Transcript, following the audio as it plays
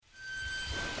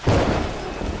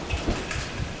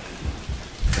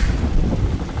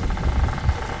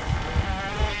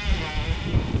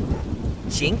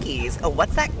Jinkies,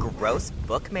 what's that gross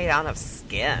book made out of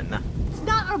skin? It's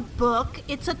not a book,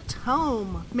 it's a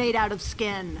tome made out of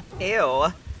skin.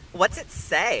 Ew. What's it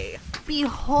say?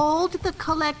 Behold the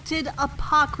collected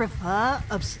apocrypha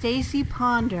of Stacy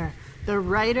Ponder, the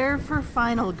writer for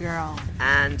Final Girl.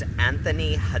 And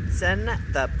Anthony Hudson,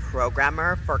 the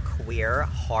programmer for Queer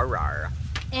Horror.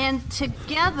 And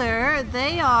together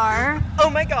they are... Oh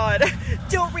my god!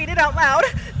 Don't read it out loud!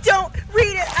 Don't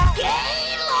read it out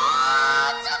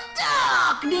Gaylords of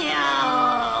Darkness!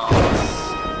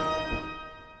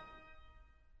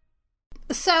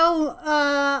 So,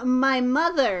 my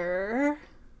mother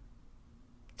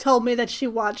told me that she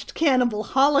watched Cannibal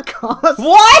Holocaust.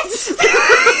 What?!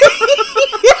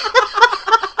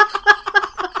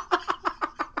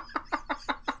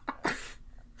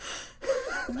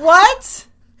 What?!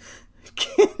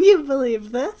 Can you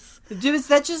believe this? Dude, is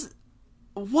that just...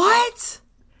 What?!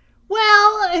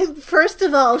 Well, first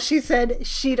of all, she said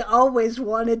she'd always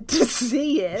wanted to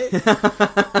see it.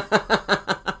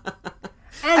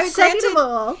 And second of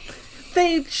all,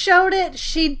 they showed it.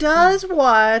 She does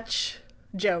watch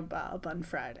Joe Bob on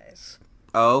Fridays.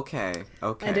 Okay.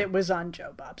 And it was on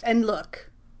Joe Bob's. And look,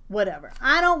 whatever.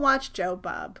 I don't watch Joe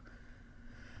Bob.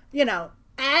 You know,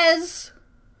 as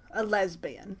a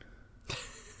lesbian,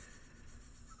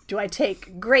 do I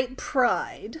take great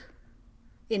pride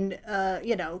in,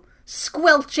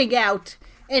 squelching out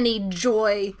any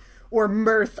joy or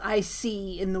mirth I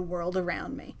see in the world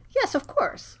around me? Yes, of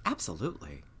course.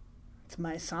 Absolutely. It's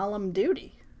my solemn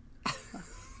duty.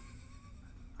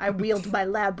 I wield my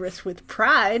labrys with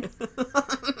pride.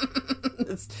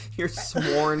 It's your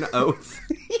sworn oath.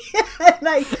 Yeah, and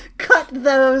I cut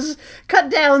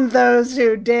down those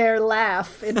who dare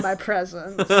laugh in my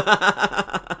presence. But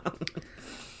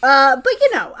I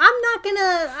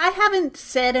haven't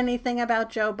said anything about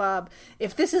Joe Bob.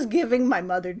 If this is giving my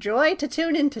mother joy to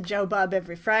tune into Joe Bob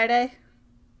every Friday,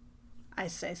 I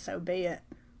say so be it.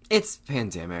 It's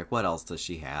pandemic. What else does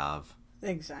she have?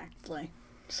 Exactly.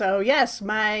 So yes,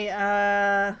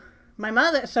 my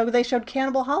mother, so they showed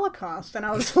Cannibal Holocaust, and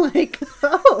I was like,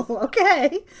 oh,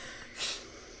 okay.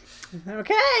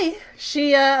 Okay.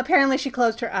 She, apparently she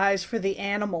closed her eyes for the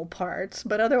animal parts,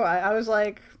 but otherwise, I was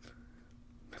like,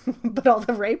 but all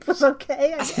the rape was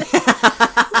okay, I guess.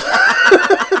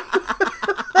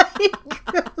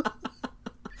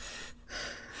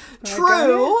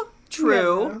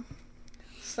 True.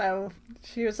 So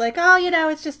she was like, oh,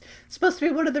 it's just supposed to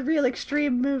be one of the real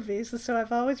extreme movies, and so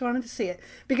I've always wanted to see it.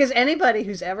 Because anybody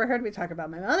who's ever heard me talk about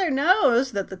my mother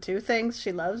knows that the two things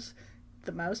she loves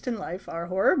the most in life are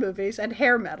horror movies and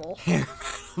hair metal.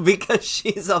 Because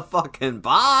she's a fucking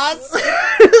boss.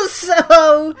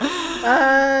 So,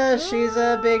 she's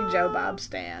a big Joe Bob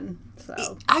stan.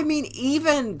 So, I mean,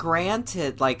 even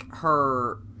granted, like,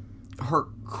 her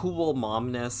cool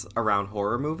momness around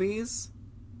horror movies,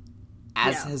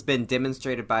 as has been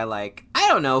demonstrated by, like, I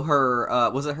don't know, her,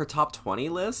 was it her top 20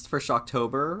 list for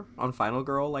Shocktober on Final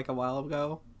Girl, like, a while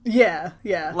ago? Yeah.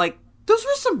 Like, those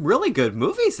were some really good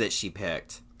movies that she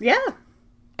picked. Yeah.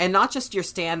 And not just your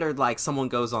standard, like, someone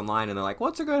goes online and they're like,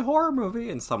 what's a good horror movie?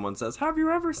 And someone says, have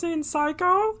you ever seen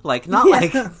Psycho? Like, not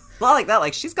like that.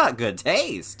 Like, she's got good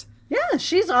taste. Yeah,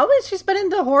 she's been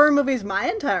into horror movies my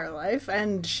entire life,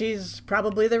 and she's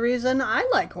probably the reason I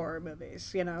like horror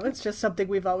movies. It's just something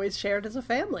we've always shared as a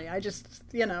family. I just,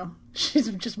 she's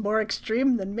just more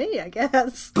extreme than me, I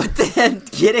guess. But then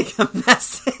getting a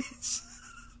message.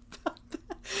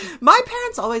 My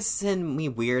parents always send me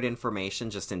weird information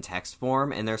just in text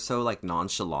form, and they're so, like,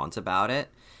 nonchalant about it.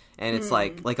 And it's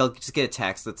like I'll just get a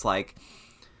text that's like,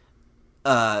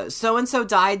 so-and-so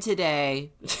died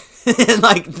today. And,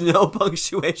 like, no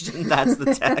punctuation, that's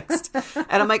the text.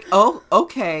 And I'm like, oh,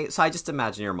 okay. So I just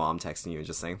imagine your mom texting you and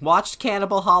just saying, watched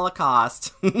Cannibal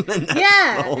Holocaust.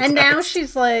 And now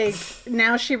she's like,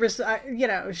 she was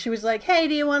like, hey,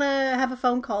 do you want to have a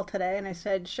phone call today? And I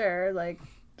said, sure, like,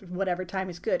 whatever time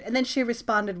is good. And then she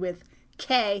responded with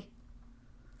K.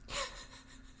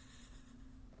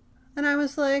 And I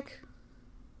was like,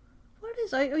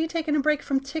 are you taking a break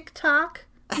from TikTok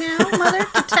now, Mother,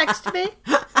 to text me?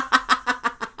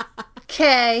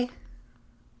 K.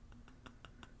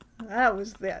 I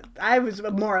was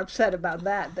more upset about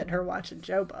that than her watching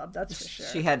Joe Bob, that's for sure.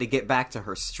 She had to get back to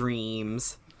her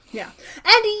streams. Yeah.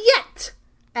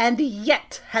 And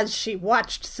yet has she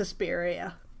watched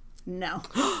Suspiria? No.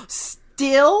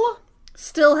 Still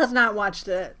has not watched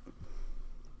it.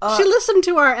 She listened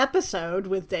to our episode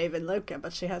with Dave and Luca,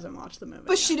 but she hasn't watched the movie.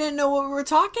 But she didn't know what we were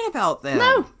talking about then.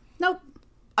 No. Nope.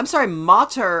 I'm sorry,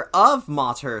 Mater of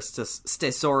Mater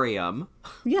Stesorium.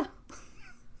 Yeah.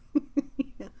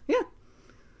 Yeah.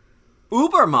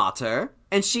 Ubermatter,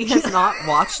 and she has not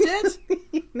watched it?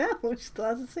 No, she still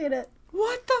hasn't seen it.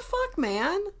 What the fuck,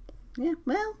 man? Yeah,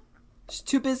 well. She's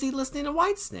too busy listening to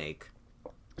Whitesnake.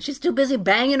 She's too busy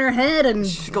banging her head and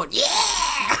She's going,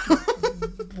 yeah!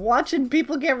 watching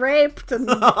people get raped. And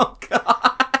Oh,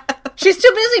 God. she's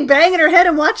too busy banging her head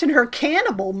and watching her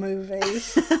cannibal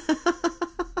movies.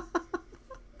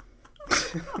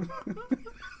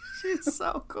 She's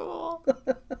so cool.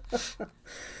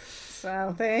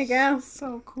 So, there you go.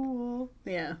 So cool.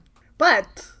 Yeah.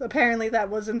 But, apparently that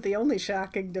wasn't the only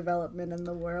shocking development in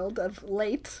the world of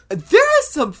late. There is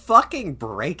some fucking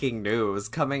breaking news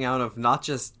coming out of not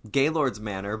just Gaylord's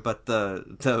Manor, but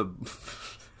the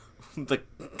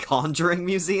Conjuring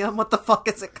Museum. What the fuck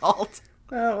is it called?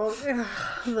 Oh,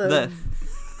 The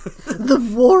the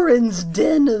Warren's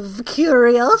Den of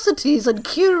Curiosities and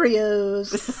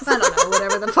Curios. I don't know,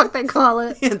 whatever the fuck they call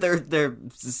it. their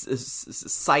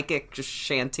psychic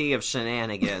shanty of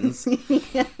shenanigans.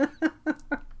 Yeah.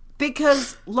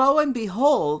 Because lo and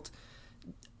behold,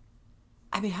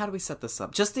 I mean, how do we set this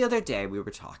up? Just the other day we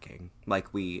were talking,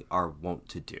 like we are wont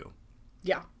to do.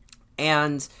 Yeah.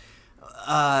 And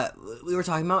we were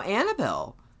talking about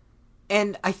Annabelle.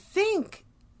 And I think,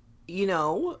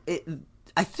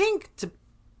 I think to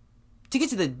get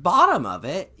to the bottom of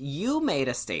it, you made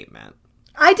a statement.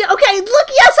 I did. Okay, look,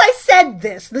 yes, I said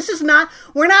this. This is not,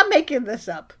 we're not making this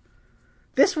up.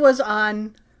 This was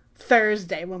on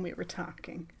Thursday when we were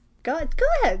talking. Go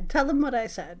ahead, tell them what I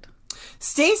said.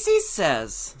 Stacy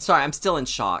says, sorry, I'm still in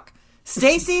shock.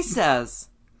 Stacy says,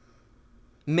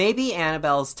 maybe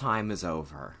Annabelle's time is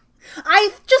over.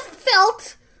 I just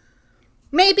felt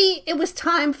maybe it was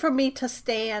time for me to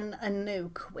stan a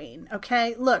new queen,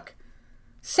 okay? Look,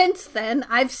 since then,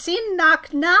 I've seen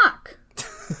Knock Knock.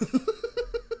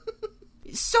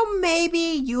 So maybe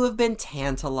you have been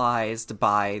tantalized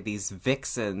by these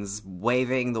vixens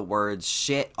waving the words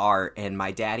shit art and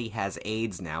my daddy has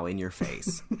AIDS now in your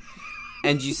face.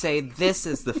 And you say, this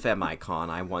is the femme icon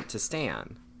I want to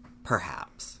stan.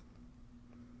 Perhaps.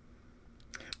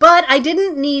 But I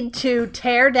didn't need to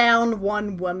tear down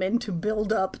one woman to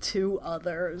build up two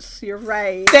others. You're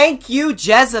right. Thank you,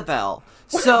 Jezebel.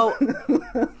 So,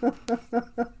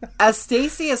 as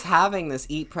Stacy is having this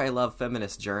Eat, Pray, Love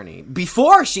feminist journey,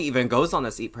 before she even goes on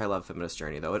this Eat, Pray, Love feminist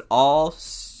journey, though, it all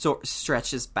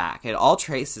stretches back. It all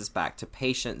traces back to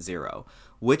patient zero,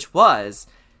 which was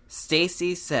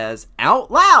Stacy says out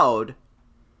loud,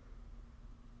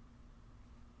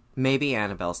 maybe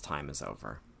Annabelle's time is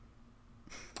over.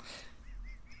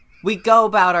 We go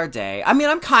about our day. I mean,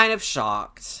 I'm kind of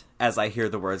shocked as I hear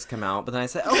the words come out, but then I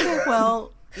say, okay,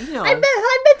 well, I meant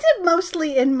it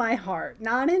mostly in my heart,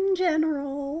 not in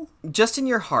general. Just in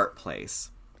your heart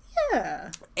place. Yeah.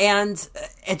 And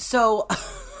so,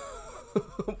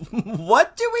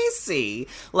 what do we see?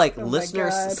 Like,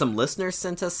 listeners, some listeners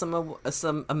sent us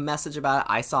a message about it.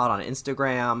 I saw it on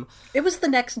Instagram. It was the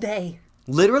next day.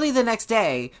 Literally the next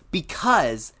day,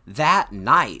 because that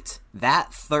night,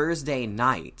 that Thursday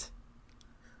night,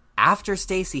 after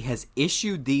Stacy has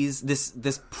issued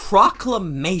this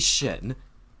proclamation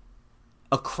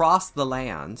across the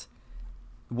land,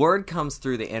 word comes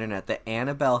through the internet that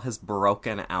Annabelle has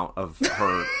broken out of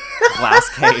her glass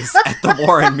case at the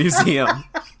Warren Museum.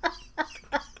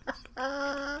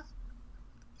 That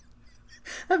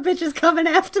bitch is coming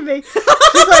after me.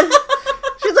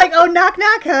 She's like, oh, knock,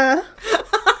 knock, huh?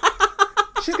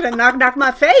 She's gonna knock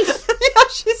my face. Yeah,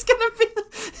 she's gonna be...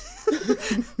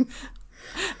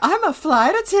 I'm a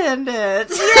flight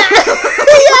attendant. Yeah,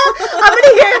 I'm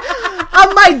gonna hear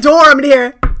on my door. I'm gonna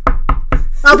hear.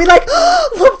 I'll be like, oh,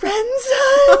 Lorenza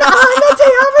and Anna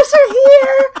Davis are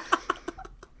here.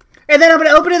 And then I'm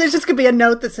gonna open it. There's just gonna be a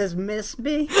note that says "Miss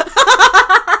me."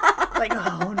 Like,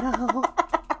 oh no,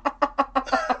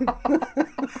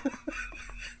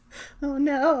 oh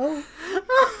no.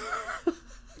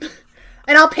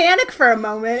 And I'll panic for a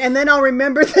moment, and then I'll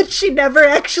remember that she never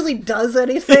actually does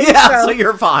anything. Yeah, so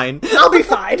you're fine. I'll be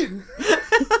fine.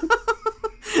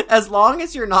 As long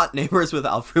as you're not neighbors with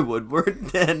Alfred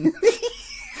Woodward, then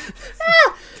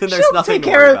there's nothing to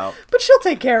worry about. But she'll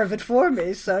take care of it for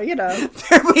me, so,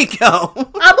 There we go.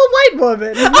 I'm a white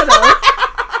woman,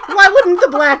 Why wouldn't the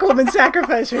black woman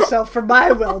sacrifice herself for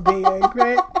my well-being,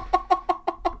 right?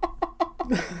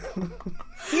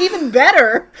 Even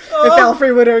better if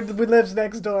Alfred Woodward lives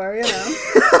next door,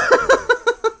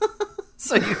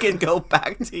 So you can go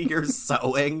back to your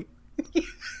sewing.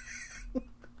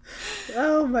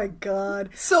 Oh my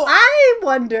god. So I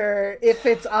wonder if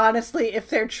it's honestly, if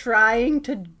they're trying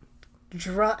to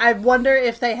I wonder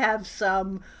if they have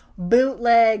some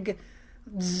bootleg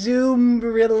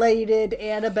Zoom-related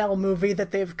Annabelle movie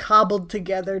that they've cobbled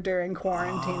together during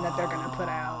quarantine that they're going to put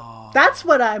out. That's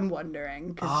what I'm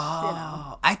wondering. 'Cause, you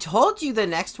know. I told you the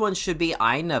next one should be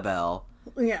Annabelle.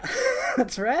 Yeah,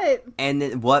 that's right. And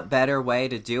then what better way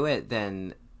to do it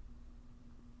than...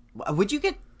 Would you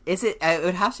get... It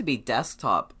would have to be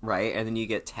desktop, right? And then you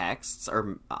get texts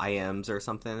or IMs or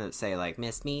something that say, like,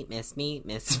 miss me, miss me,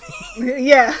 miss me.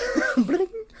 Yeah.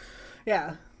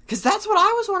 Yeah. Because that's what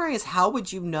I was wondering is how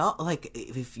would you know? Like,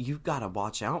 if you've got to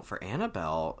watch out for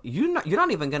Annabelle, you're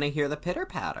not even going to hear the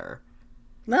pitter-patter.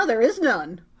 No, there is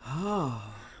none.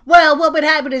 Oh. Well, what would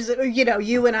happen is, you know,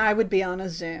 you and I would be on a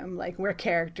Zoom, like we're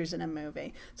characters in a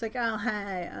movie. It's like, oh,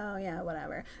 hi, oh, yeah,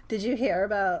 whatever. Did you hear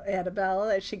about Annabelle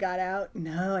that she got out?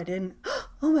 No, I didn't.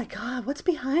 Oh, my God, what's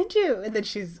behind you? And then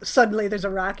suddenly there's a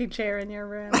rocking chair in your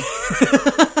room.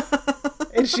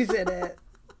 And she's in it.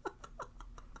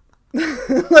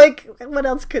 Like, what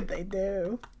else could they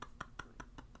do?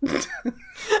 It's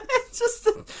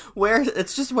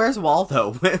just where's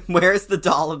Waldo? Where's the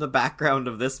doll in the background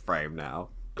of this frame now?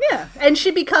 Yeah, and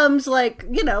she becomes like,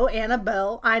 you know,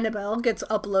 Annabelle gets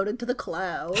uploaded to the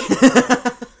cloud.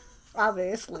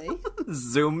 Obviously.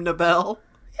 Zoom-nabelle?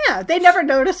 Yeah, they never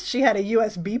noticed she had a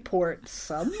USB port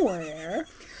somewhere.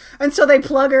 And so they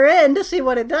plug her in to see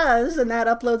what it does, and that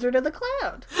uploads her to the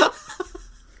cloud.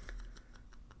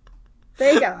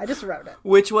 There you go, I just wrote it.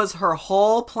 Which was her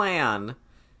whole plan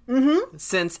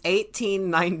since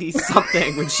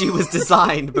 1890-something when she was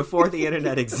designed before the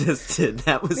internet existed.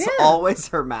 That was always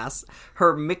her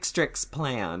Mixtrix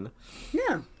plan.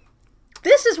 Yeah.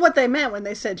 This is what they meant when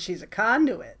they said she's a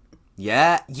conduit.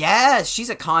 Yeah, she's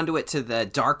a conduit to the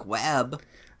dark web.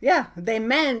 Yeah, they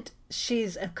meant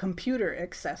she's a computer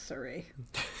accessory.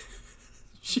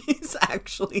 She's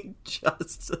actually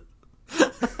just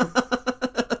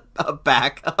a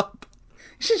backup.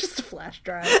 She's just a flash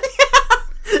drive.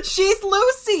 She's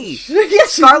Lucy.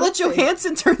 Yes, Scarlett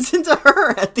Johansson turns into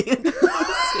her at the end of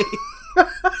Lucy.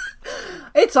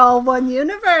 It's all one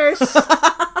universe.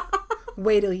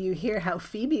 Wait till you hear how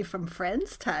Phoebe from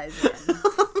Friends ties in.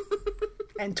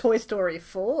 And Toy Story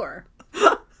 4.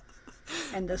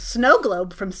 And the snow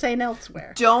globe from St.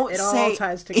 Elsewhere. Don't it say all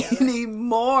ties together.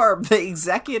 anymore. The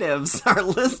executives are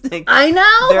listening. I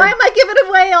know. Why am I giving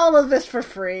away all of this for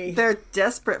free? They're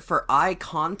desperate for eye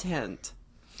content.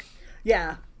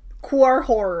 Yeah. Quar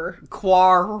horror.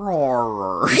 Quar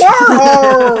horror.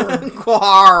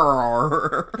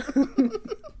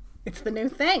 It's the new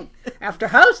thing. After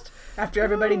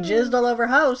everybody jizzed all over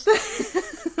Host.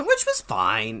 Which was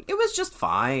fine. It was just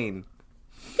fine.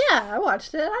 Yeah, I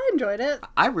watched it. I enjoyed it.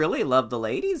 I really loved the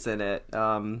ladies in it.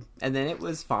 And then it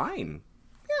was fine.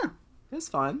 Yeah. It was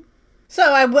fun.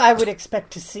 So I would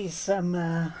expect to see some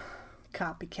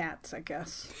copycats, I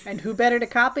guess. And who better to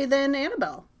copy than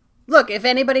Annabelle? Look, if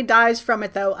anybody dies from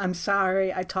it, though, I'm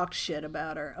sorry. I talked shit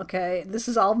about her, okay? This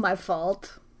is all my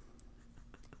fault.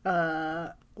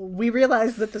 We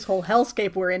realized that this whole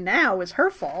hellscape we're in now is her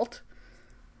fault.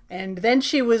 And then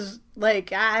she was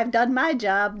like, I've done my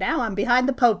job. Now I'm behind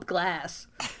the Pope glass.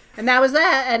 And that was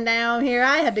that. And now here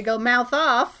I had to go mouth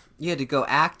off. You had to go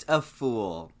act a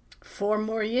fool. 4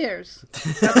 more years.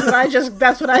 That's what I just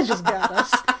got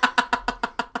us.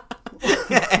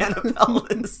 Yeah, Annabelle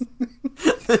is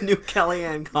the new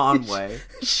Kellyanne Conway.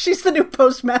 She's the new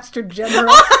Postmaster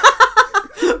General.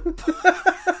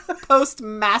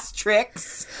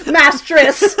 Postmastrix.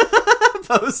 Mastress.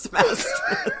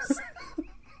 Postmastrix.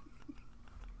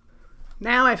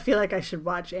 Now I feel like I should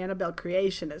watch Annabelle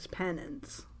Creation as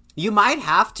penance. You might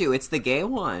have to. It's the gay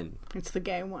one. It's the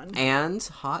gay one. And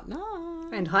Hot Nun.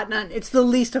 And Hot Nun. It's the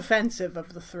least offensive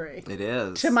of the 3. It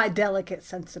is. To my delicate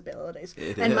sensibilities.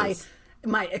 And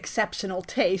my exceptional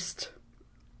taste.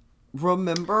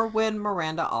 Remember when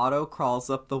Miranda Otto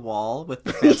crawls up the wall with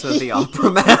the Phantom of the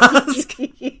Opera mask?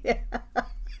 Yeah.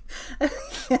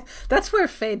 That's where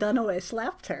Faye Dunaway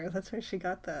slapped her. That's where she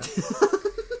got that.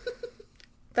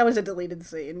 That was a deleted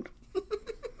scene.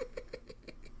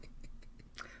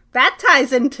 That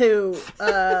ties into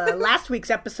last week's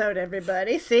episode,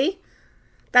 everybody. See?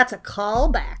 That's a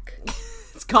callback.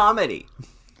 It's comedy.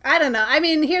 I don't know. I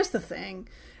mean, here's the thing.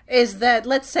 Is that,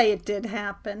 let's say it did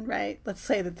happen, right? Let's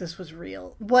say that this was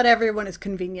real. What everyone is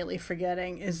conveniently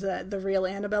forgetting is that the real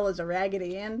Annabelle is a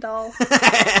Raggedy Ann doll.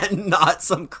 And not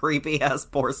some creepy-ass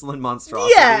porcelain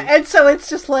monstrosity. Yeah, and so it's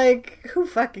just like, who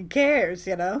fucking cares,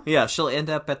 you know? Yeah, she'll end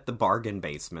up at the bargain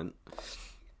basement.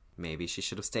 Maybe she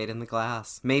should have stayed in the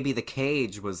glass. Maybe the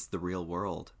cage was the real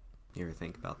world. You ever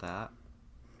think about that?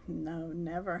 No,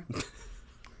 never.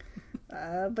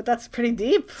 But that's pretty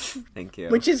deep. Thank you.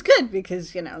 Which is good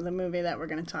because, you know, the movie that we're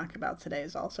going to talk about today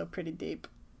is also pretty deep.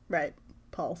 Right,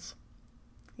 Pulse.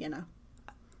 You know.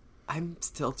 I'm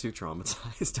still too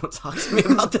traumatized. Don't talk to me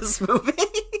about this movie.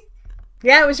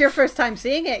 Yeah, it was your first time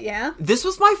seeing it, yeah? This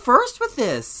was my first with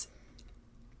this.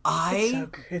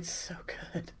 It's so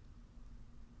good.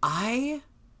 I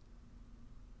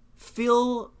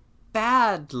feel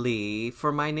badly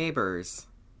for my neighbors.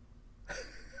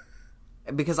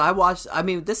 Because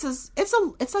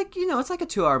it's like, you know, it's like a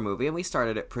 2-hour movie and we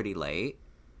started it pretty late.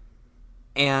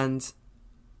 And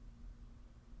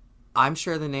I'm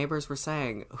sure the neighbors were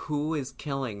saying, who is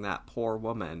killing that poor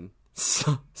woman?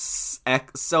 So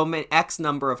many X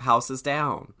number of houses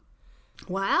down.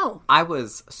 Wow. I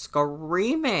was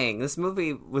screaming. This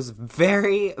movie was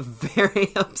very,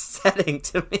 very upsetting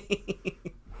to me.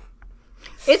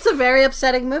 It's a very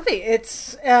upsetting movie.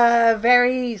 It's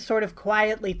very sort of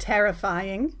quietly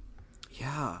terrifying.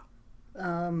 Yeah.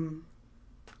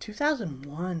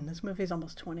 2001. This movie's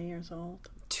almost 20 years old.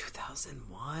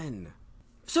 2001.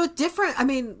 So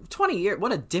 20 years,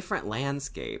 what a different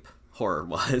landscape horror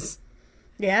was.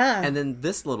 Yeah. And then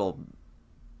this little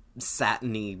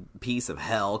satiny piece of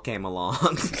hell came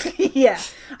along. Yeah.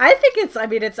 I think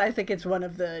it's one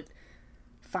of the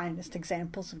finest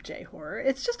examples of J-horror.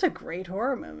 It's just a great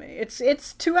horror movie.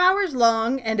 It's 2 hours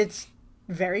long and it's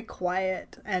very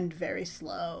quiet and very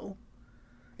slow.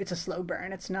 It's a slow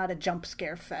burn. It's not a jump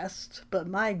scare fest. But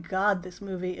my God, this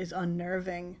movie is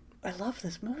unnerving. I love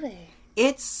this movie.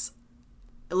 Okay,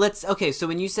 so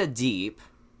when you said deep,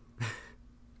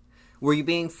 were you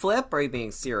being flip or are you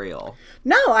being serial?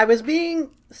 No, I was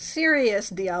being serious,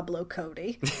 Diablo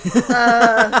Cody. Shut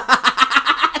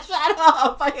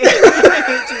up! I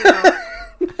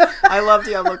hate Juno. I love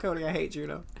Diablo Cody. I hate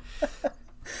Juno.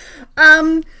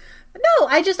 No,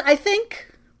 I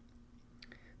think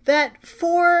that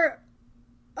for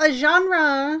a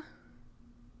genre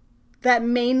that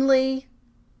mainly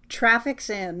traffics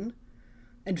in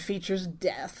and features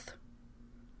death,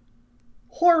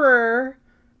 horror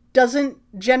doesn't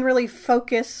generally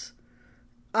focus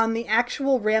on the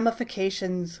actual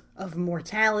ramifications of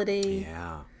mortality.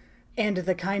 Yeah. And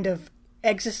the kind of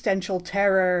existential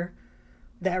terror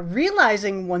that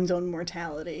realizing one's own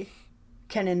mortality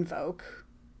can invoke.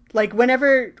 Like,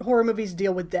 whenever horror movies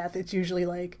deal with death, it's usually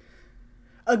like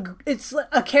it's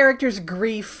a character's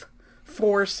grief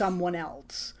for someone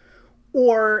else.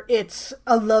 Or it's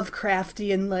a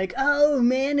Lovecraftian, like, oh,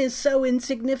 man is so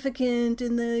insignificant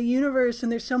in the universe and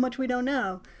there's so much we don't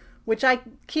know. Which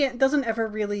doesn't ever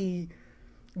really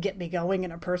get me going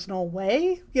in a personal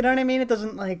way. You know what I mean? It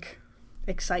doesn't, like,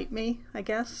 excite me, I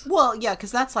guess. Well, yeah,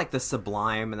 because that's like the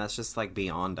sublime and that's just like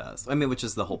beyond us. I mean, which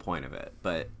is the whole point of it.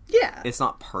 But yeah, it's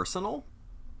not personal.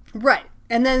 Right.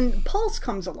 And then Pulse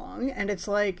comes along and it's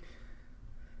like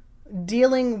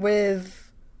dealing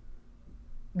with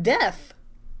death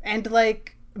and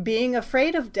like being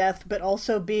afraid of death, but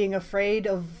also being afraid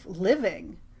of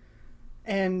living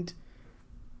and,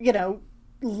 you know,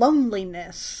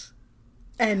 loneliness.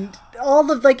 And all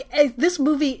of, like, this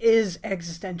movie is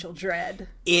existential dread.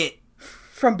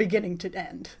 From beginning to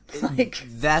end. Like,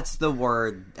 that's the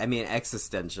word, I mean,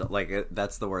 existential, like,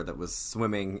 that's the word that was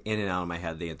swimming in and out of my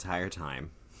head the entire time.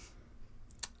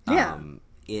 Yeah.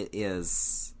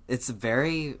 It's a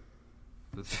very,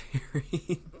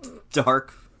 very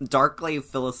darkly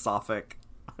philosophic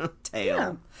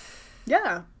tale.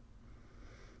 Yeah.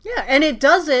 Yeah, and it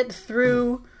does it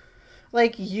through...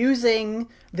 like, using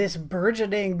this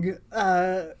burgeoning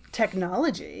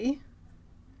technology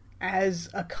as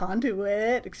a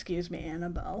conduit, excuse me,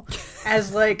 Annabelle,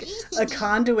 as, like, a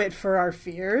conduit for our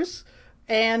fears.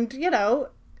 And, you know,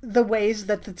 the ways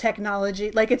that the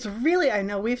technology... like, it's really... I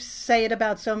know we say it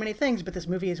about so many things, but this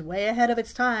movie is way ahead of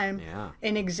its time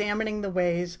in examining the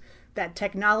ways that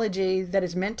technology that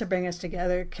is meant to bring us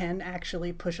together can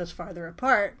actually push us farther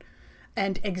apart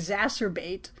and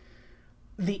exacerbate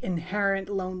the inherent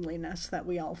loneliness that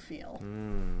we all feel.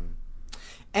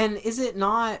 And is it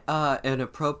not an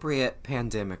appropriate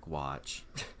pandemic watch?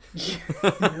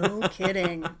 No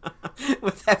kidding.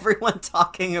 With everyone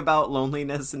talking about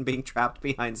loneliness and being trapped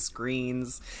behind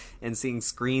screens and seeing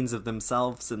screens of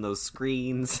themselves in those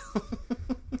screens.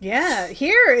 Yeah,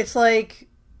 here it's like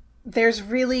there's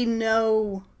really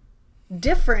no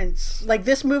difference. Like,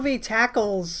 this movie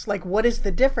tackles, like, what is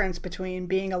the difference between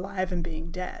being alive and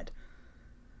being dead?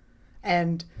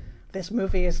 And this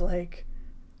movie is like,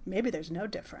 maybe there's no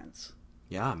difference.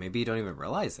 Yeah, maybe you don't even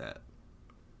realize it.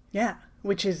 Yeah,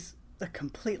 which is a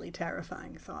completely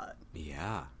terrifying thought.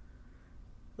 Yeah.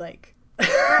 Like,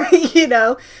 You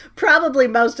know, probably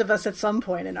most of us at some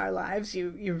point in our lives,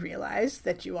 you realize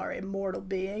that you are a mortal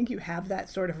being. You have that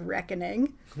sort of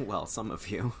reckoning. Well, some of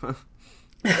you.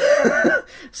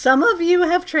 Some of you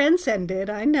have transcended,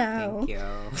 I know. Thank you.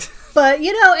 But,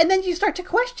 you know, and then you start to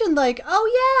question, like,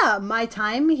 oh yeah, my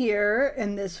time here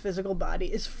in this physical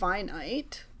body is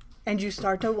finite. And you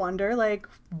start to wonder, like,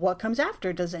 what comes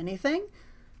after? Does anything?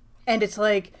 And it's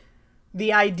like,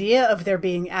 the idea of there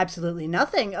being absolutely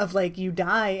nothing, of like, you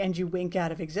die and you wink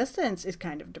out of existence, is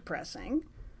kind of depressing.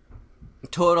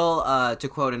 Total, to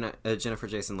quote Jennifer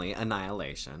Jason Leigh,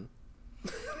 annihilation.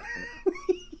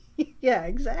 Yeah,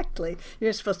 exactly.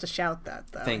 You're supposed to shout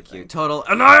that, though. Thank you. Total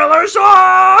annihilation!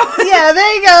 Yeah,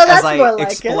 there you go. That's as I more like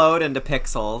explode into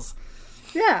pixels.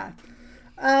 Yeah.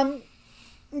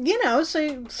 You know,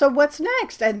 so what's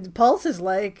next? And Pulse is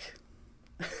like,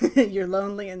 you're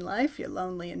lonely in life, you're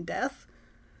lonely in death.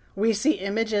 We see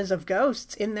images of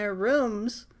ghosts in their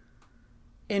rooms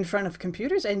in front of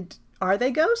computers. And are they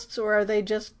ghosts, or are they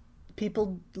just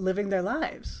people living their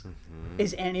lives? Mm-hmm.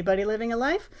 Is anybody living a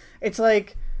life? It's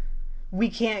like, we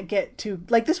can't get to,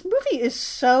 like, this movie is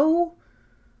so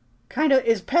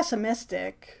is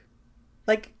pessimistic.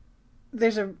 Like,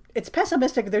 it's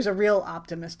pessimistic. There's a real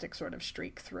optimistic sort of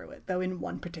streak through it, though, in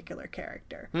one particular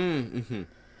character. Mm-hmm.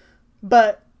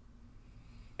 But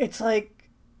it's like,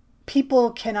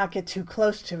 people cannot get too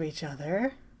close to each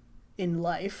other in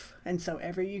life. And so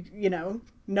you know,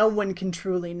 no one can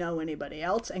truly know anybody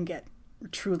else and get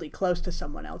truly close to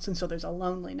someone else. And so there's a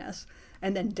loneliness.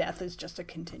 And then death is just a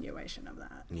continuation of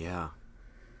that. Yeah.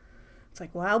 It's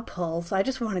like, wow, Pulse, I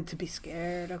just wanted to be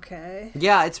scared, okay?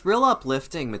 Yeah, it's real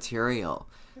uplifting material.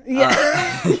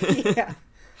 Yeah. Yeah.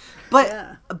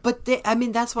 But I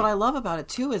mean, that's what I love about it,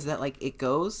 too, is that, like, it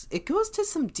goes to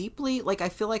some deeply, like, I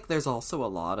feel like there's also a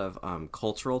lot of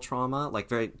cultural trauma, like,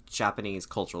 very Japanese,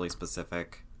 culturally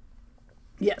specific.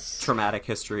 Yes. Traumatic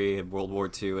history of World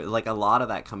War II. Like, a lot of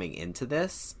that coming into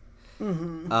this.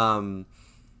 Mm-hmm.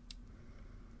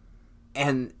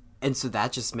 And so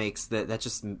that just makes that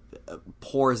just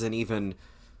pours an even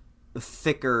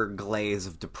thicker glaze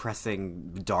of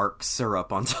depressing dark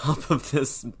syrup on top of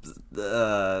this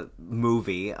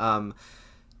movie.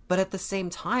 But at the same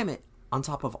time, on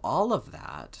top of all of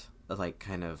that, like,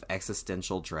 kind of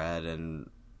existential dread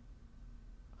and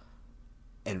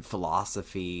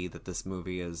philosophy that this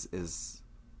movie is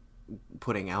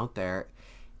putting out there,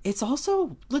 it's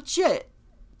also legit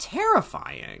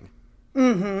terrifying.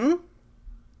 Mm-hmm.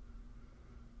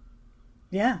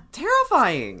 Yeah.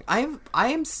 Terrifying. I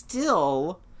am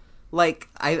still, like,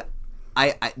 I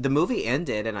the movie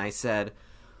ended and I said,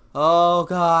 oh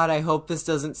God, I hope this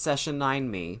doesn't Session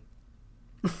 9 me.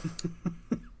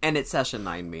 And it Session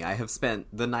 9 me. I have spent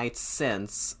the nights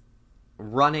since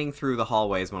running through the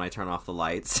hallways when I turn off the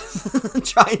lights,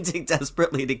 trying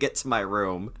desperately to get to my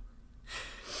room,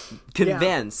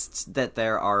 convinced that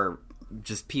there are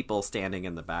just people standing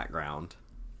in the background.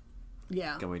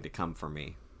 Yeah. Going to come for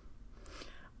me.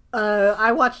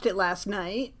 I watched it last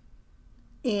night,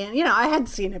 and, you know, I had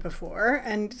seen it before,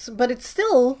 but it's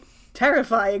still a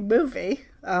terrifying movie,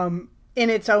 in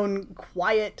its own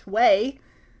quiet way,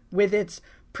 with its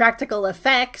practical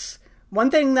effects.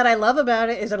 One thing that I love about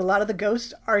it is that a lot of the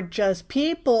ghosts are just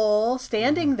people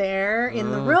standing there in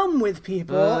the room with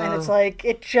people, and it's like,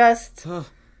 it just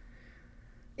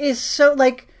is so,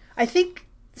 like, I think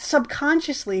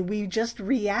subconsciously we just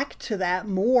react to that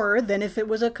more than if it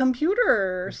was a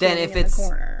computer standing in the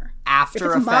corner.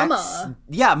 After Effects. Mama.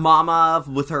 Yeah, Mama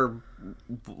with her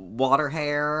water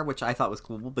hair, which I thought was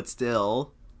cool, but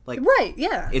still, like, right,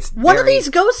 yeah. It's one of these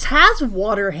ghosts has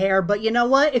water hair, but you know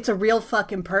what? It's a real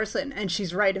fucking person, and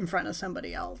she's right in front of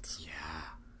somebody else.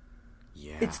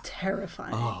 Yeah. It's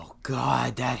terrifying. Oh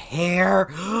God, that hair.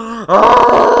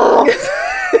 Oh!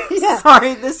 Yeah.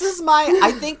 Sorry,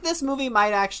 I think this movie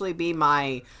might actually be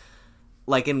my,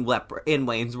 like, in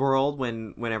Wayne's World,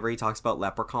 whenever he talks about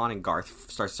Leprechaun and Garth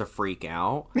starts to freak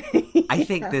out. Yeah. I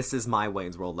think this is my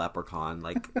Wayne's World Leprechaun.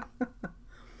 Like,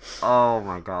 oh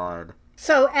my God.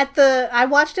 So I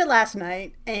watched it last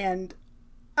night, and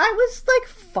I was, like,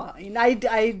 fine.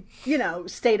 I you know,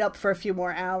 stayed up for a few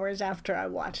more hours after I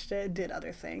watched it, did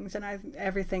other things, and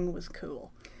everything was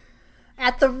cool.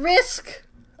 At the risk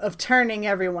of turning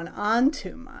everyone on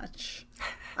too much,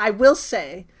 I will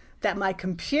say that my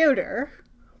computer,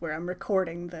 where I'm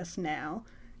recording this now,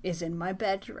 is in my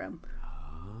bedroom.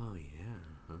 Oh,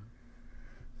 yeah.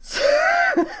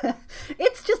 Huh?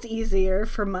 It's just easier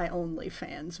for my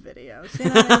OnlyFans videos. You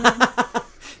know what I mean?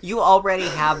 You already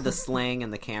have the sling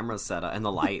and the camera set up and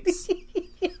the lights.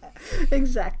 Yeah,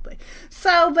 exactly.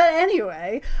 So, but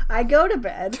anyway, I go to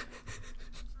bed.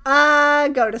 I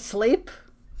go to sleep,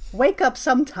 wake up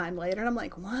sometime later, and I'm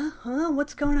like, what? Huh?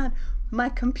 What's going on? My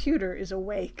computer is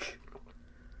awake.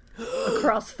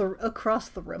 across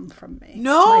the room from me.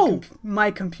 No!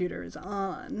 My computer is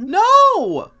on.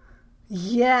 No!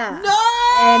 Yeah. No!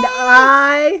 And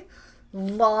I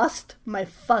lost my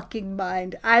fucking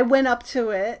mind. I went up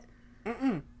to it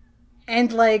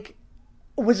and, like,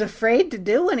 was afraid to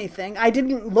do anything. I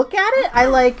didn't look at it. I,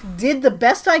 like, did the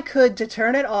best I could to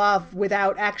turn it off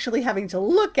without actually having to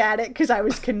look at it because I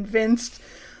was convinced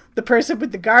the person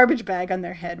with the garbage bag on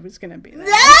their head was going to be there.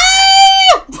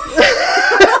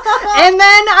 And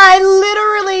then I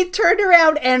literally turned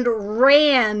around and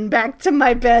ran back to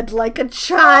my bed like a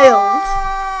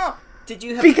child. Did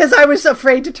you have... Because I was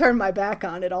afraid to turn my back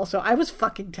on it also. I was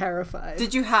fucking terrified.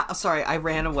 Did you have... Sorry, I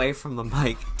ran away from the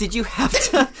mic. Did you have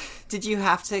to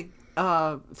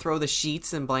throw the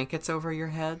sheets and blankets over your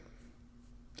head?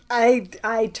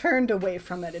 I turned away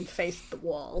from it and faced the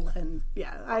wall, and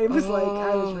yeah, I was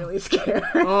really scared.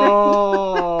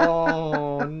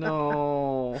 Oh,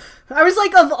 no. I was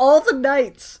like, of all the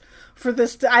nights for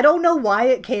this, I don't know why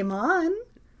it came on.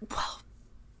 Well,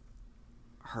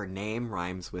 her name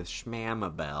rhymes with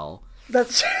Schmamabel.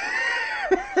 That's true.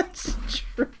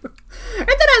 And then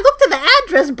I looked at the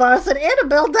address bars at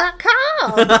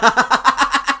Annabelle.com.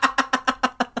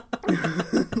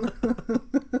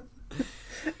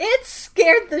 It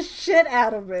scared the shit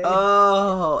out of me.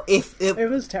 Oh, it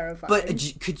was terrifying. But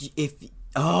could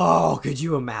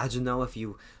you imagine though if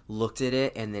you looked at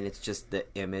it and then it's just the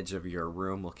image of your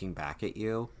room looking back at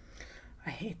you?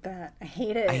 I hate that. I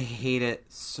hate it. I hate it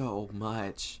so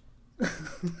much.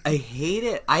 I hate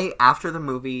it. After the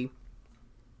movie,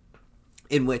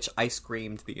 in which I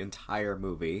screamed the entire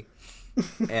movie.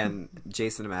 And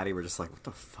Jason and Maddie were just like, what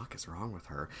the fuck is wrong with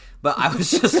her? But I was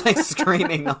just like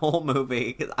screaming the whole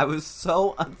movie because I was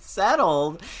so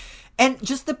unsettled. And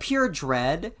just the pure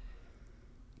dread,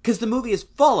 because the movie is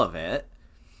full of it,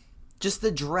 just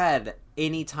the dread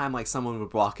anytime like someone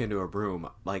would walk into a room,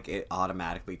 like it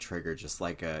automatically triggered just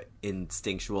like a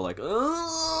instinctual like,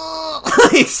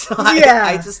 like, so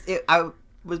yeah. I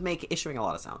was issuing a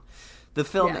lot of sound. The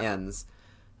film ends.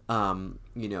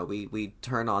 We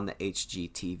turn on the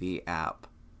HGTV app.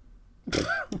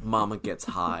 Mama gets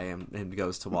high and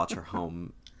goes to watch her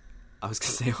home. I was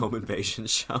going to say home invasion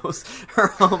shows. Her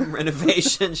home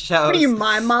renovation shows. What are you,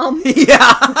 my mom?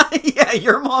 Yeah,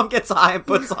 your mom gets high and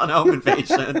puts on home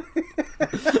invasion.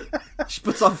 She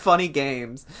puts on funny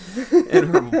games in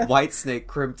her white snake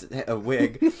crimped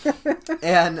wig.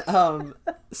 And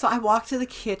so I walk to the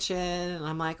kitchen and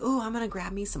I'm like, oh, I'm going to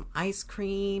grab me some ice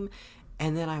cream.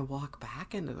 And then I walk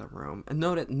back into the room and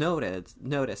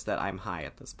notice that I'm high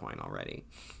at this point already.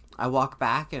 I walk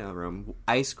back into the room,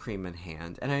 ice cream in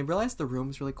hand, and I realize the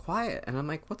room's really quiet. And I'm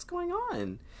like, what's going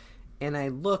on? And I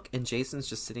look, and Jason's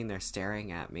just sitting there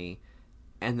staring at me.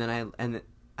 And then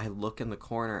I look in the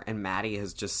corner, and Maddie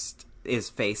is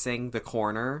facing the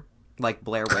corner, like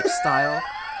Blair Witch style.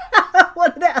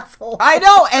 What an asshole. I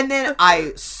know, and then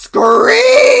I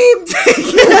screamed!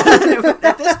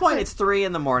 At this point, it's 3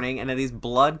 a.m, and these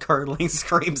blood-curdling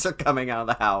screams are coming out of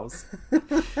the house.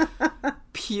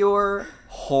 Pure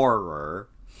horror.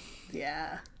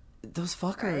 Yeah. Those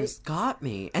fuckers got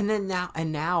me. And then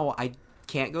now I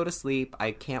can't go to sleep.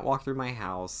 I can't walk through my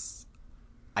house.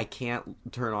 I can't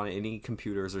turn on any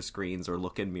computers or screens or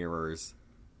look in mirrors.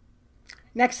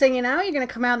 Next thing you know, you're going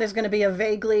to come out, there's going to be a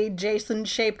vaguely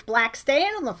Jason-shaped black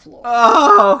stain on the floor.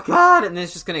 Oh, God. And then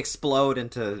it's just going to explode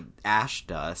into ash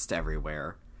dust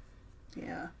everywhere.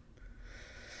 Yeah.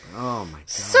 Oh, my God.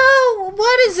 So,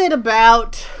 what is it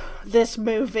about this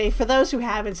movie? For those who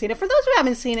haven't seen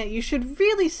it, you should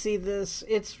really see this.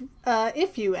 It's,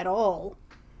 if you at all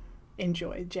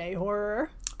enjoy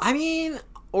J-horror. I mean...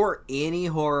 Or any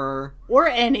horror. Or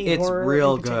any it's horror. It's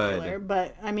real good.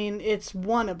 But, I mean, it's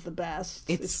one of the best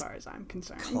as far as I'm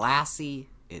concerned. Classy.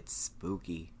 It's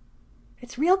spooky.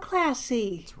 It's real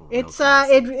classy.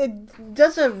 Classy. It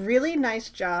does a really nice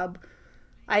job.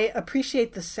 I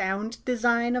appreciate the sound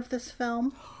design of this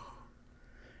film.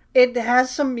 It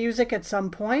has some music at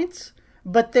some points,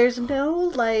 but there's no,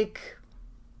 like...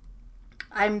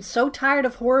 I'm so tired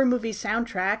of horror movie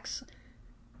soundtracks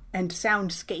and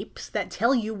soundscapes that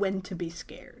tell you when to be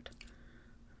scared.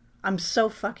 I'm so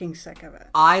fucking sick of it.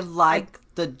 I like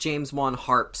the James Wan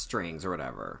harp strings or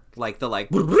whatever. Like the like...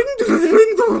 Well,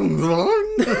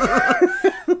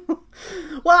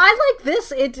 I like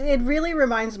this. It really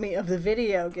reminds me of the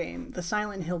video game, the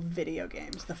Silent Hill video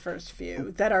games, the first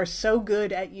few, that are so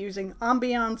good at using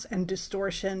ambiance and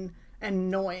distortion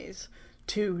and noise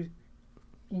to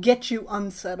get you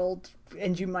unsettled,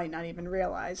 and you might not even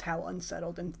realize how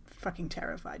unsettled and fucking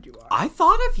terrified you are. I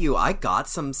thought of you. I got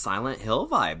some Silent Hill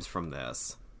vibes from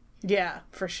this. Yeah,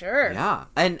 for sure. Yeah.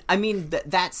 And, I mean,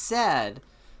 that said,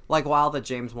 like, while the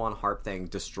James Wan harp thing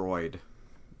destroyed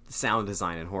sound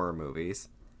design in horror movies,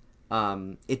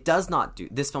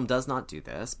 this film does not do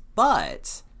this,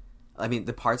 but, I mean,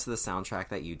 the parts of the soundtrack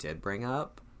that you did bring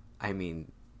up, I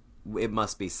mean, it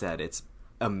must be said, it's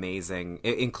amazing.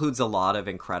 It includes a lot of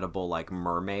incredible, like,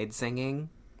 mermaid singing.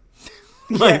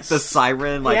 Like, yes. the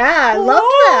siren, like... Yeah, I loved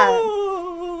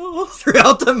that.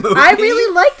 Throughout the movie. I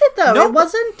really liked it, though. No, it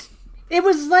wasn't... It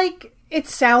was like... It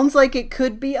sounds like it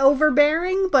could be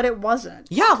overbearing, but it wasn't.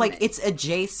 Yeah, like, it's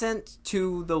adjacent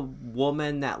to the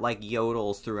woman that, like,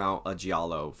 yodels throughout a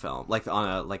Giallo film. Like,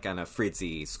 on a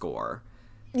Frizzi score.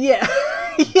 Yeah.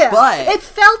 Yeah. But... It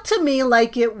felt to me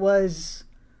like it was...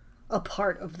 a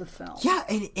part of the film. Yeah,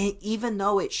 and even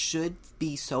though it should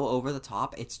be so over the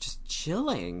top, it's just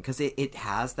chilling because it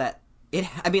has that.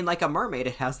 I mean, like a mermaid,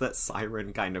 it has that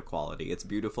siren kind of quality. It's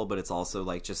beautiful, but it's also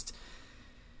like just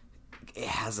it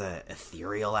has a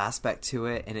ethereal aspect to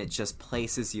it, and it just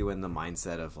places you in the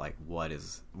mindset of like,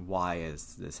 why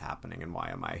is this happening, and why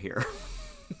am I here?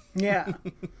 Yeah,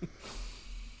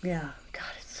 yeah.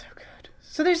 God, it's so good.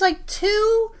 So there's like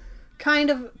two kind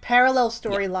of parallel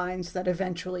storylines that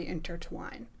eventually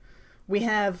intertwine. We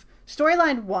have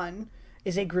storyline 1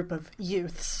 is a group of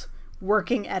youths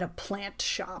working at a plant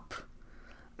shop.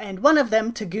 And one of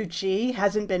them, Taguchi,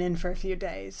 hasn't been in for a few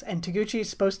days. And Taguchi is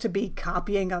supposed to be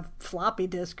copying a floppy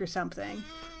disk or something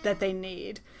that they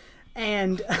need.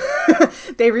 And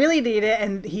they really need it,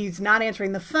 and he's not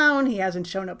answering the phone, he hasn't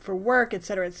shown up for work,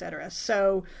 etc., etc.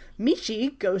 So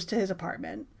Michi goes to his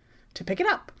apartment to pick it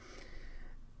up.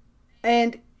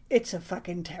 And it's a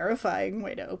fucking terrifying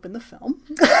way to open the film.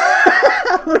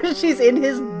 Where she's in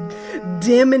his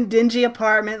dim and dingy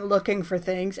apartment looking for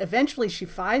things. Eventually she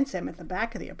finds him at the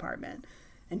back of the apartment.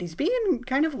 And he's being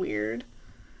kind of weird.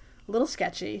 A little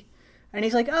sketchy. And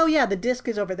he's like, oh yeah, the disc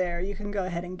is over there. You can go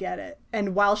ahead and get it.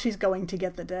 And while she's going to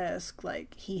get the disc,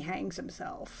 like, he hangs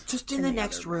himself. Just in the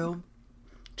next room.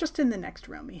 Just in the next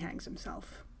room, he hangs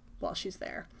himself while she's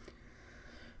there.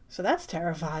 So that's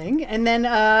terrifying. And then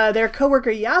their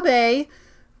coworker Yabe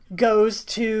goes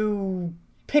to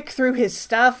pick through his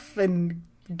stuff and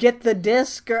get the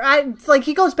disc.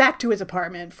 He goes back to his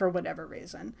apartment for whatever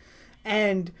reason.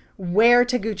 And where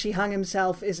Taguchi hung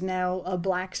himself is now a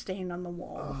black stain on the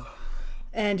wall.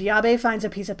 And Yabe finds a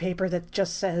piece of paper that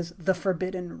just says, "The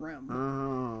Forbidden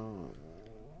Room."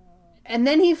 And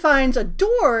then he finds a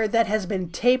door that has been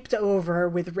taped over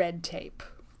with red tape.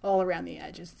 All around the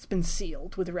edges. It's been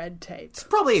sealed with red tape. It's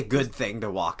probably a good thing to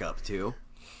walk up to.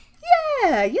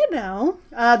 Yeah, you know.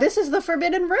 This is the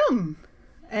Forbidden Room.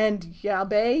 And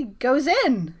Yabe goes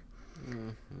in. Mm-hmm.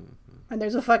 And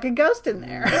there's a fucking ghost in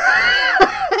there.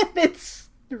 It's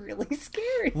really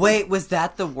scary. Wait, was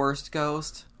that the worst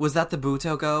ghost? Was that the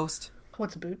Buto ghost?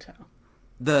 What's Buto?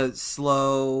 The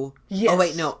slow... Yes. Oh,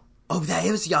 wait, no. Oh, that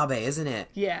is Yabe, isn't it?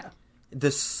 Yeah.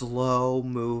 The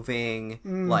slow-moving,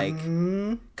 like,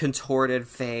 contorted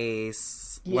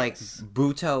face. Yes. Like,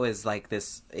 Buto is like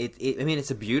this... I mean, it's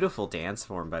a beautiful dance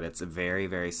form, but it's very,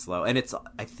 very slow. And it's,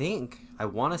 I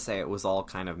want to say it was all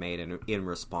kind of made in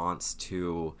response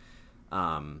to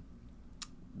the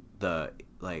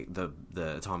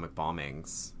atomic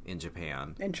bombings in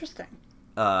Japan. Interesting.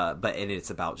 But it's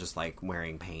about just, like,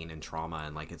 wearing pain and trauma,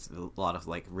 and, like, it's a lot of,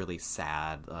 like, really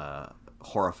sad...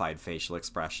 horrified facial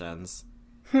expressions.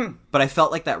 But I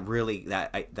felt like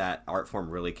that art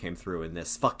form really came through in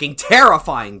this fucking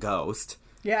terrifying ghost.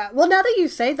 Yeah. Well, now that you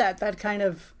say that kind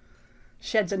of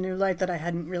sheds a new light that I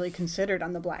hadn't really considered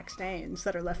on the black stains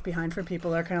that are left behind for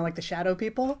people. They're kind of like the shadow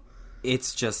people.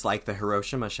 It's just like the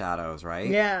Hiroshima shadows, right?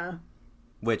 Yeah.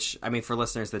 Which, I mean, for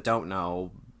listeners that don't know,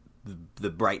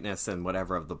 the brightness and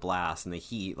whatever of the blast and the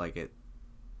heat, like, it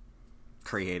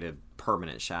created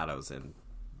permanent shadows in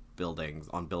buildings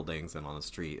and on the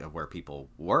street of where people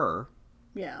were.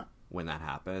 Yeah. When that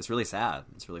happened. It's really sad.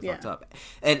 It's really fucked up.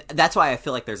 And that's why I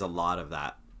feel like there's a lot of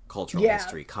that cultural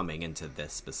history coming into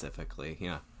this specifically.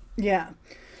 Yeah. Yeah.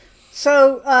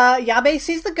 So, Yabe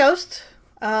sees the ghost,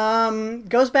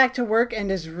 goes back to work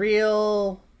and is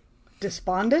real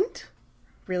despondent,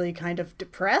 really kind of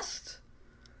depressed.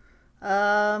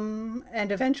 And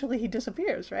eventually he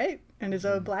disappears, right? And is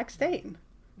a black stain.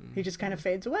 He just kind of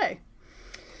fades away.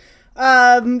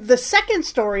 The second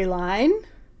storyline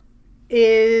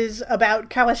is about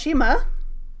Kawashima,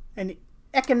 an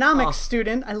economics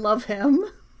student. I love him.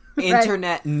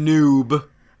 Internet noob.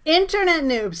 Internet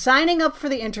noob. Signing up for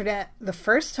the internet the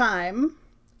first time.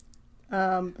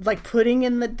 like putting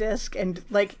in the disc and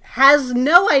like has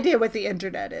no idea what the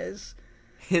internet is.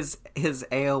 His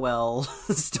AOL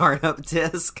startup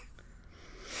disc,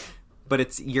 but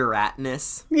it's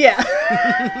Uranus. Yeah.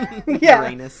 Yeah.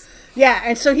 Uranus. Yeah,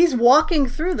 and so he's walking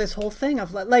through this whole thing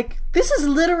of like, this is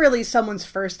literally someone's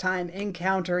first time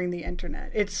encountering the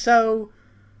internet. It's so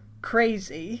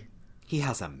crazy. He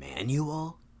has a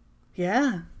manual?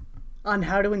 Yeah. On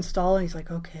how to install it. He's like,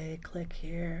 okay, click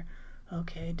here.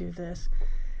 Okay, do this.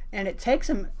 And it takes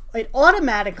him, it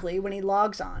automatically, when he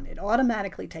logs on, it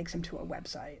automatically takes him to a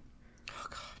website. Oh,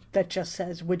 God. That just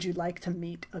says, would you like to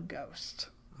meet a ghost?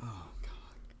 Oh,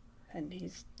 God. And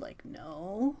he's like,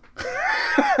 no.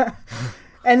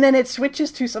 And then it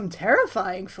switches to some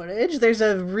terrifying footage. There's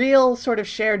a real sort of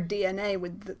shared DNA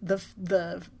with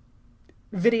the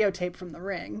videotape from The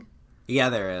Ring. Yeah,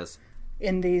 there is.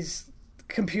 In these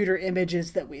computer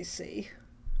images that we see.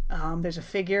 There's a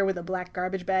figure with a black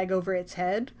garbage bag over its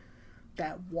head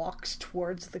that walks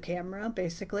towards the camera,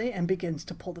 basically, and begins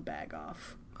to pull the bag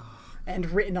off.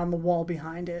 And written on the wall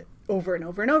behind it over and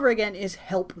over and over again is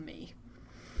 "Help me."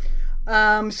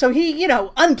 So he,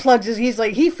 unplugs his,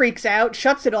 he freaks out,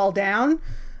 shuts it all down.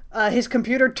 His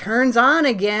computer turns on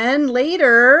again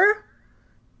later.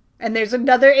 And there's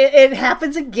another, it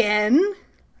happens again.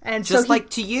 And just so like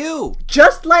to you.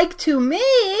 Just like to me.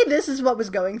 This is what was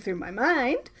going through my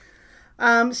mind.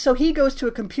 So he goes to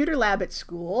a computer lab at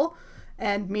school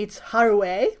and meets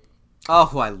Harué. Oh,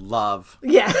 who I love.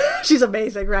 Yeah, she's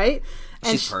amazing, right?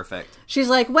 And she's perfect. She's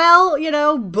like,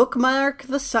 well, bookmark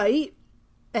the site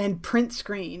and print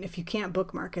screen. If you can't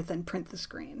bookmark it, then print the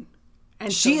screen.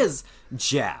 And she is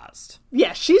jazzed.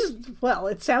 Yeah,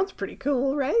 it sounds pretty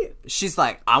cool, right? She's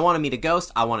like, I want to meet a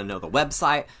ghost. I want to know the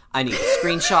website. I need the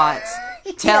screenshots.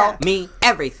 Tell me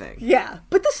everything. Yeah,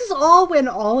 but this is all when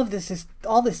all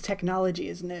this technology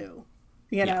is new,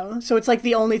 you know? So it's like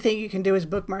the only thing you can do is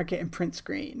bookmark it and print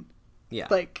screen. Yeah.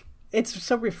 Like, it's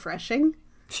so refreshing.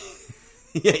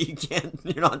 Yeah, you can't.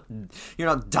 You're not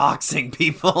doxing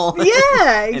people.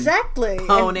 Yeah, exactly.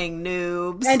 Honing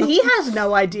noobs. And he has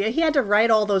no idea. He had to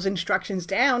write all those instructions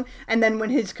down, and then when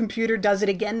his computer does it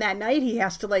again that night, he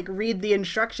has to read the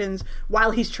instructions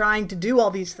while he's trying to do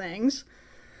all these things.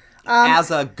 As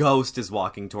a ghost is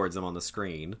walking towards him on the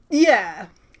screen. Yeah.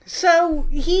 So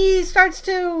he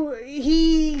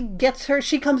gets her,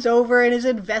 she comes over and is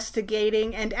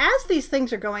investigating, and as these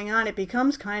things are going on, it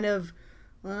becomes kind of,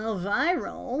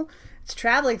 viral. It's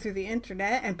traveling through the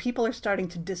internet, and people are starting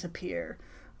to disappear.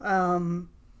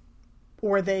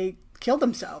 Or they kill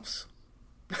themselves.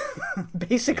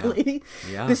 Basically.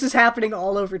 Yeah. This is happening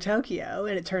all over Tokyo,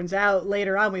 and it turns out,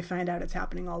 later on, we find out it's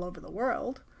happening all over the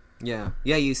world. Yeah.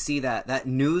 Yeah, you see that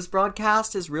news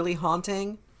broadcast is really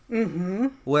haunting. Mm-hmm.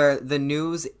 Where the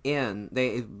news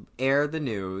they air the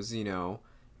news,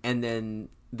 and then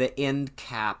the end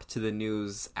cap to the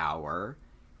news hour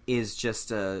is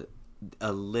just a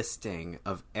listing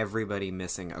of everybody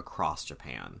missing across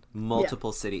Japan.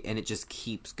 Multiple city, and it just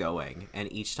keeps going.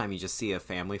 And each time you just see a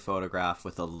family photograph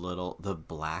with the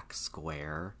black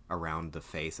square around the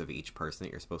face of each person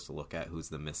that you're supposed to look at who's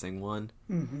the missing one.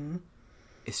 Mm-hmm.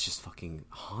 It's just fucking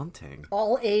haunting.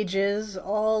 All ages,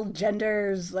 all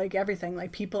genders, everything.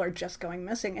 People are just going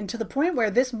missing. And to the point where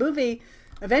this movie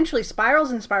eventually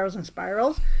spirals and spirals and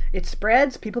spirals. It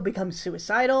spreads. People become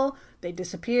suicidal. They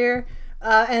disappear.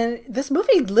 And this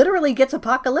movie literally gets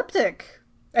apocalyptic.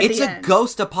 It's a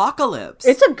ghost apocalypse.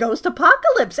 It's a ghost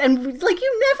apocalypse. And, when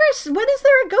is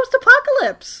there a ghost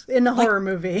apocalypse in a horror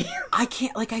movie? I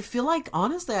can't, I feel like,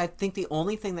 honestly, I think the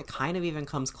only thing that kind of even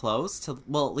comes close to,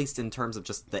 well, at least in terms of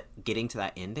just getting to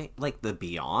that ending, The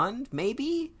Beyond,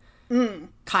 maybe?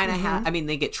 Kind of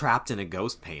they get trapped in a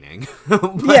ghost painting.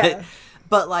 But,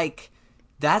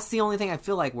 that's the only thing I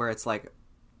feel like where it's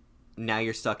now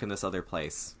you're stuck in this other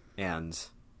place, and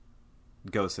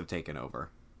ghosts have taken over.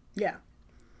 Yeah.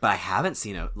 But I haven't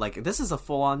seen this is a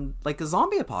full-on, a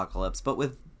zombie apocalypse, but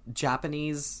with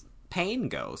Japanese pain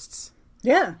ghosts.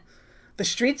 Yeah. The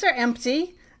streets are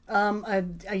empty. A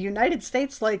United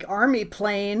States, army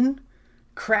plane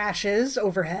crashes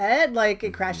overhead.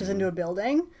 It crashes into a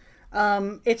building.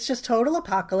 It's just total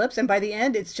apocalypse. And by the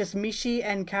end, it's just Mishi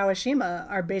and Kawashima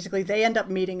are basically, they end up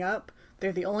meeting up.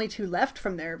 They're the only two left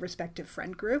from their respective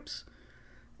friend groups.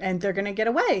 And they're going to get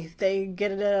away. They get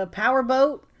a power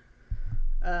boat.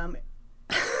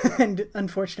 And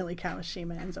unfortunately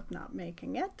Kawashima ends up not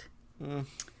making it.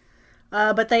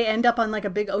 But they end up on a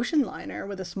big ocean liner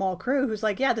with a small crew who's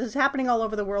this is happening all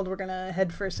over the world. We're gonna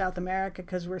head for South America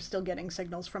because we're still getting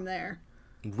signals from there.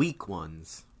 Weak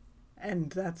ones.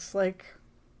 And that's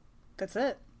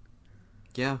it.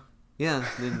 Yeah. Yeah,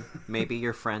 then maybe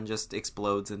your friend just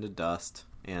explodes into dust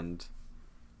and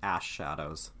ash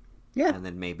shadows. Yeah. And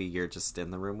then maybe you're just in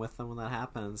the room with them when that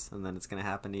happens, and then it's going to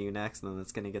happen to you next, and then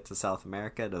it's going to get to South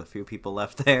America to the few people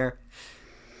left there.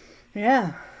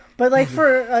 Yeah. But, like,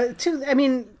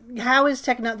 how is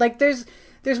like, there's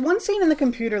one scene in the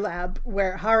computer lab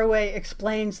where Haraway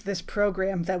explains this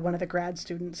program that one of the grad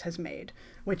students has made,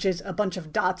 which is a bunch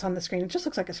of dots on the screen. It just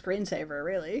looks like a screensaver,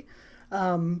 really.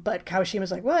 But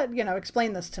Kawashima's like, what?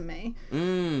 Explain this to me.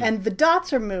 And the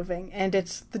dots are moving, and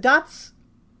the dots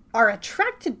are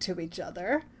attracted to each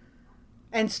other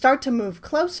and start to move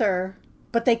closer,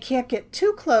 but they can't get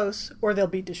too close or they'll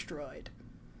be destroyed.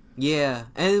 Yeah.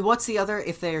 And what's the other,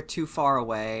 if they're too far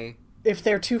away? If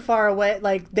they're too far away,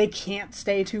 like, they can't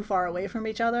stay too far away from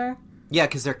each other. Yeah,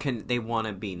 because they want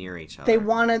to be near each other.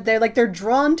 They're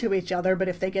drawn to each other, but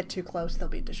if they get too close, they'll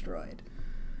be destroyed.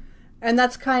 And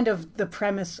that's kind of the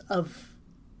premise of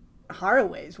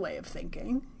Haraway's way of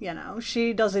thinking,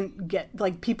 She doesn't get,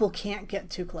 like, people can't get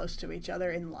too close to each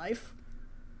other in life,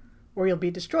 or you'll be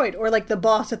destroyed. Or, like, the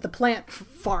boss at the plant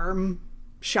farm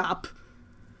shop,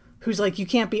 who's like, you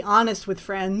can't be honest with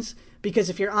friends, because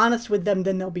if you're honest with them,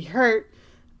 then they'll be hurt,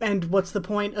 and what's the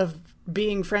point of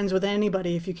being friends with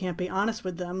anybody if you can't be honest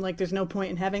with them? Like, there's no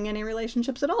point in having any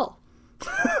relationships at all.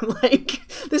 Like,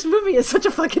 this movie is such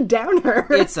a fucking downer.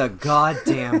 It's a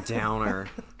goddamn downer.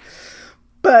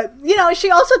 But, she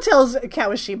also tells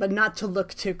Kawashima not to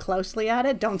look too closely at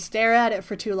it. Don't stare at it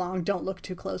for too long. Don't look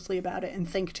too closely about it and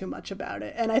think too much about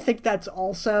it. And I think that's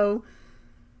also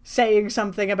saying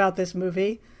something about this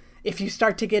movie. If you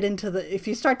start to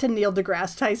Neil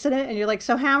deGrasse Tyson it and you're like,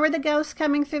 so how are the ghosts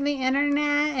coming through the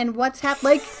internet and what's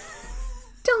happening? Like,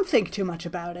 don't think too much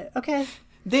about it, okay?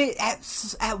 They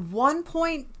at one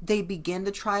point they begin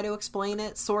to try to explain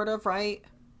it, sort of, right?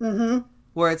 Mm-hmm.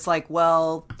 Where it's like,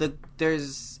 well,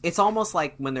 it's almost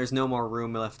like when there's no more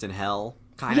room left in hell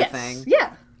kind of thing.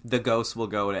 Yeah. The ghosts will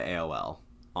go to AOL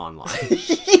online.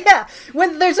 Yeah.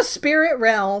 When there's a spirit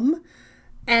realm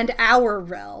and our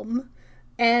realm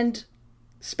and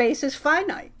space is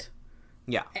finite.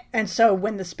 Yeah. And so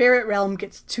when the spirit realm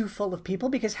gets too full of people,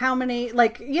 because how many,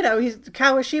 like,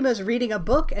 Kawashima's reading a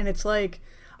book and it's like,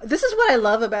 this is what I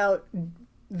love about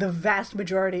the vast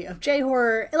majority of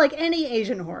J-horror, like any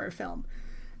Asian horror film,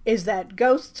 is that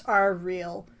ghosts are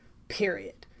real,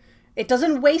 period. It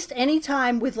doesn't waste any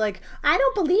time with, like, I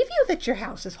don't believe you that your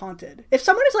house is haunted. If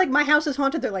someone is like, my house is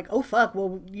haunted, they're like, oh fuck,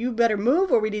 well, you better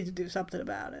move or we need to do something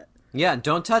about it. Yeah,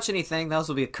 don't touch anything. Those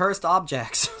will be cursed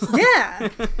objects. Yeah.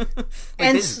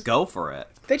 They just go for it.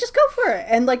 They just go for it.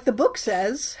 And, like, the book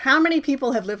says, how many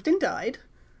people have lived and died?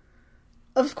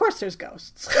 Of course there's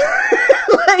ghosts.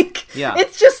 Like, yeah.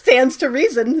 It just stands to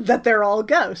reason that they're all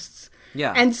ghosts.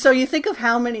 Yeah. And so you think of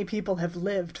how many people have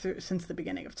lived since the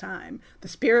beginning of time. The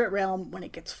spirit realm, when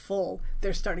it gets full,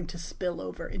 they're starting to spill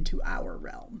over into our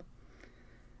realm.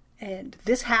 And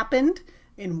this happened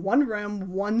in one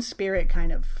room. One spirit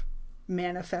kind of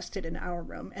manifested in our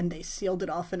room, and they sealed it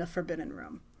off in a forbidden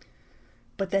room.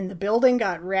 But then the building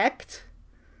got wrecked,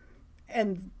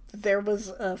 and there was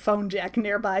a phone jack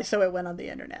nearby, so it went on the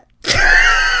internet.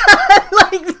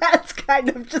 Like, that's kind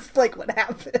of just like what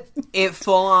happened. It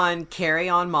full on Carrie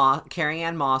Ann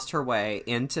Mossed her way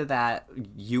into that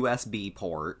USB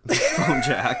port phone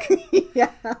jack.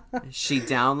 Yeah. She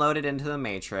downloaded into the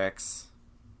Matrix.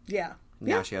 Yeah.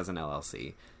 Now she has an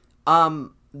LLC.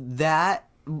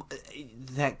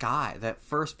 That guy, that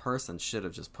first person, should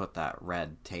have just put that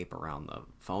red tape around the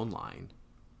phone line.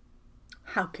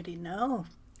 How could he know?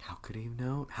 How could he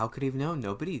have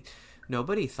known?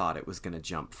 Nobody thought it was going to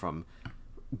jump from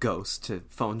ghosts to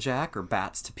phone jack or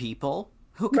bats to people.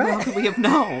 How could we have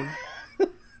known?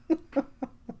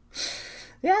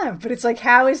 Yeah, but it's like,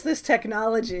 how is this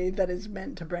technology that is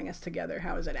meant to bring us together,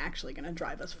 how is it actually going to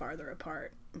drive us farther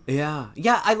apart? Yeah,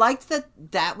 I liked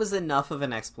that was enough of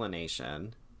an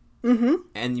explanation. Mm-hmm.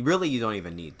 And really, you don't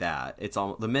even need that. It's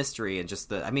all the mystery and just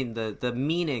the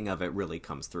meaning of it really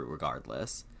comes through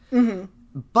regardless. Mm-hmm.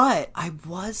 But I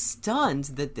was stunned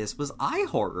that this was eye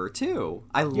horror too.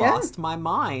 I lost my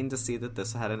mind to see that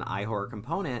this had an eye horror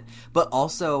component, but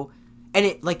also, and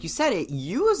it, like you said, it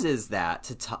uses that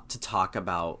to talk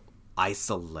about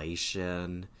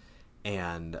isolation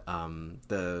and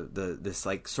this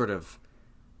like sort of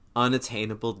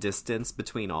unattainable distance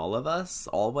between all of us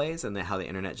always, and how the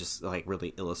internet just like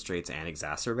really illustrates and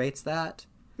exacerbates that.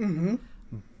 Mm-hmm.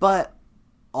 But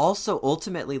also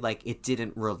ultimately, like, it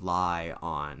didn't rely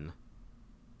on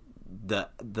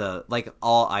the like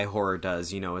all iHorror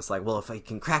does, it's like, well, if I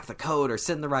can crack the code or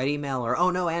send the right email, or oh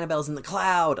no, Annabelle's in the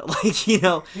cloud, like,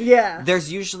 Yeah.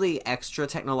 There's usually extra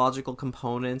technological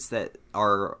components that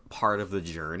are part of the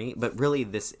journey, but really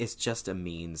this is just a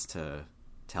means to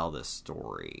tell this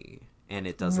story, and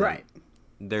it doesn't. Right.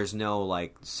 There's no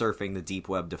like surfing the deep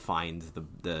web to find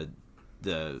the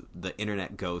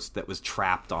internet ghost that was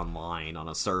trapped online on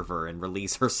a server and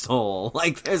release her soul.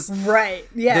 Like there's right.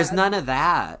 Yeah. There's none of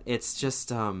that. It's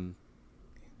just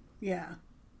yeah.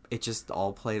 It just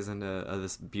all plays into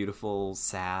this beautiful,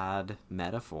 sad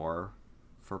metaphor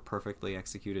for perfectly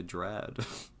executed dread.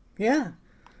 Yeah.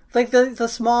 Like the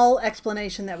small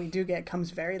explanation that we do get comes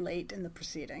very late in the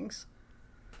proceedings.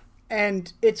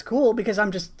 And it's cool because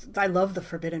I love the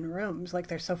forbidden rooms. Like,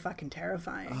 they're so fucking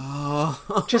terrifying.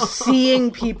 Oh. Just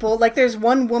seeing people. Like, there's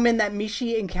one woman that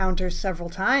Mishi encounters several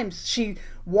times. She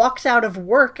walks out of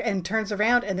work and turns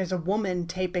around, and there's a woman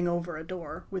taping over a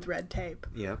door with red tape.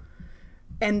 Yep.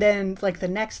 And then, like, the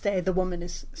next day, the woman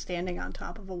is standing on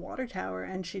top of a water tower,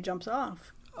 and she jumps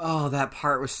off. Oh, that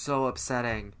part was so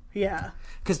upsetting. Yeah.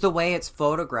 Because the way it's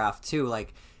photographed, too,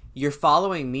 like, you're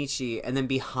following Michi, and then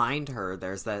behind her,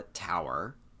 there's that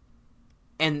tower.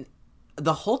 And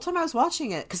the whole time I was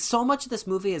watching it, because so much of this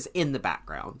movie is in the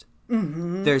background.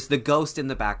 Mm-hmm. There's the ghost in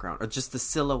the background, or just the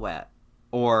silhouette,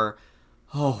 or,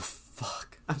 oh,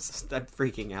 fuck. I'm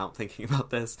freaking out thinking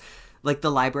about this. Like,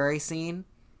 the library scene.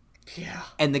 Yeah.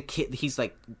 And the kid, he's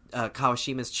like,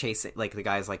 Kawashima's chasing, like, the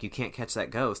guy's like, you can't catch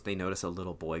that ghost. They notice a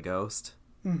little boy ghost.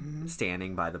 Mm-hmm.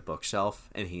 Standing by the bookshelf,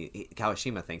 and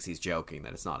Kawashima thinks he's joking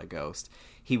that it's not a ghost.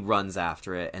 He runs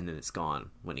after it, and then it's gone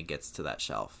when he gets to that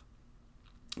shelf.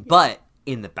 Yeah. But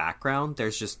in the background,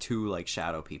 there's just two like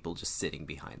shadow people just sitting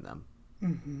behind them.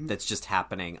 Mm-hmm. That's just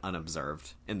happening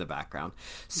unobserved in the background.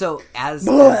 So as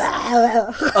oh,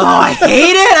 I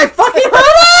hate it! I fucking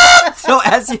hate it! So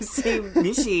as you see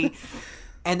Michi,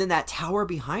 and then that tower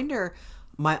behind her,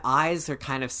 my eyes are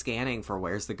kind of scanning for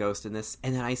where's the ghost in this,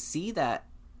 and then I see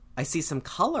some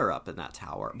color up in that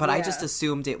tower, but yeah. I just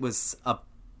assumed it was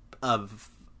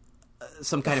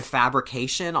some kind of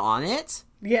fabrication on it.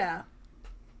 Yeah.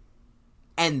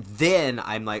 And then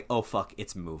I'm like, oh fuck,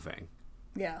 it's moving.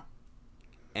 Yeah.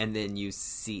 And then you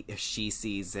see, if she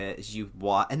sees it,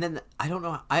 and then I don't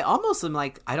know, I almost am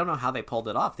like, I don't know how they pulled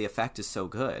it off. The effect is so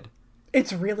good.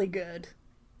 It's really good.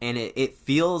 And it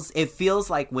feels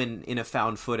like when in a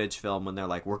found footage film, when they're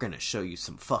like, we're going to show you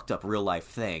some fucked up real life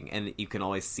thing. And you can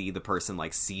always see the person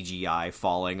like CGI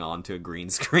falling onto a green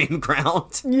screen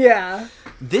ground. Yeah.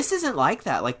 This isn't like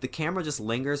that. Like the camera just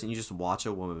lingers and you just watch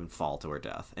a woman fall to her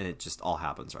death. And it just all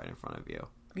happens right in front of you.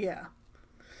 Yeah.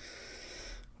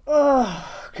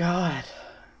 Oh, God.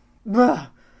 Ugh.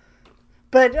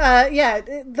 But, yeah,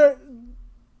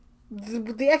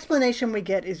 the explanation we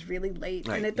get is really late,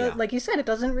 right, and it does, yeah. Like you said, it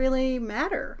doesn't really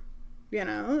matter.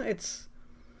 It's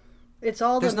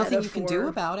all there's the nothing metaphor. You can do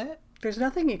about it. There's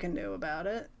nothing you can do about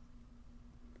it.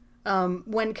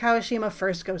 When Kawashima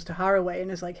first goes to Haraway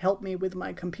and is like, "Help me with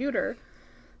my computer,"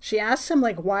 she asks him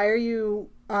like, "Why are you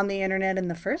on the internet in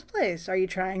the first place? Are you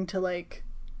trying to like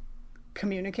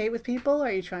communicate with people?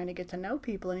 Are you trying to get to know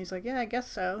people?" And he's like, "Yeah, I guess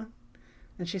so."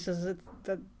 And she says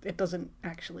it doesn't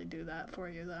actually do that for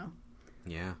you, though.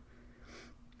 Yeah.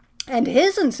 And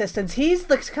his insistence, he's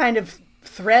the kind of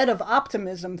thread of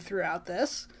optimism throughout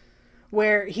this,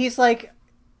 where he's like,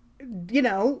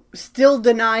 still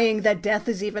denying that death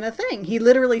is even a thing. He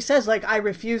literally says, like, I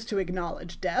refuse to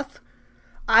acknowledge death.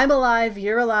 I'm alive,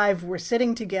 you're alive, we're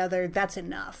sitting together, that's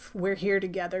enough. We're here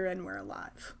together and we're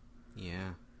alive.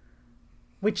 Yeah.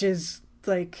 Which is,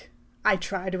 like... I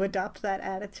try to adopt that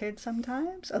attitude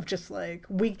sometimes of just like,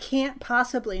 we can't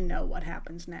possibly know what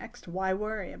happens next. Why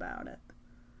worry about it?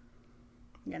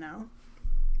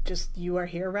 Just you are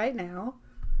here right now.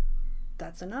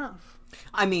 That's enough.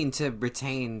 I mean, to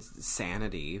retain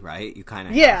sanity, right? You kind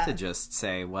of yeah. have to just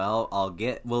say, well,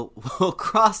 we'll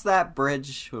cross that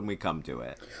bridge when we come to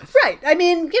it. Right. I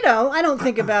mean, I don't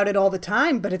think about it all the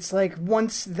time, but it's like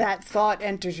once that thought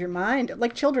enters your mind,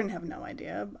 like children have no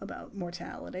idea about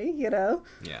mortality,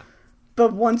 Yeah.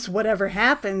 But once whatever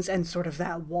happens and sort of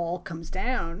that wall comes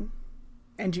down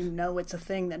and it's a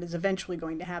thing that is eventually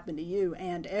going to happen to you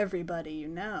and everybody you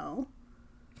know.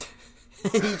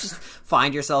 You just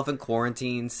find yourself in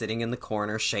quarantine, sitting in the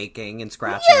corner, shaking and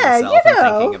scratching yourself and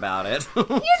thinking about it. You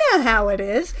know how it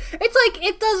is. It's like,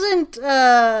 it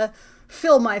doesn't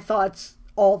fill my thoughts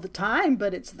all the time,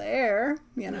 but it's there,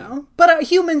 Yeah. But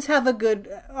humans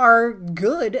are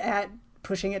good at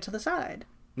pushing it to the side.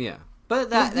 Yeah.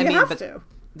 But that, you have to.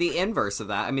 The inverse of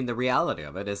that, I mean, the reality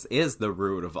of it is the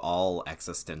root of all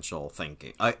existential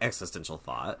thinking, existential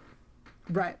thought.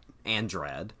 Right. And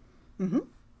dread.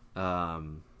 I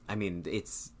mean,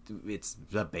 it's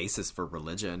the basis for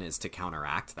religion is to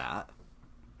counteract that.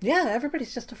 Yeah,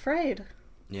 everybody's just afraid.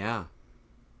 Yeah.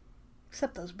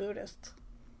 Except those Buddhists.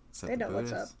 They know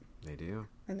what's up. They do.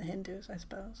 And the Hindus, I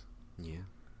suppose. Yeah.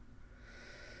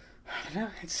 I don't know.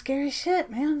 It's scary shit,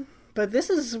 man. But this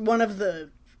is one of the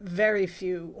very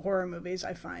few horror movies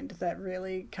I find that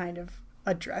really kind of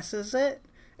addresses it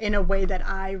in a way that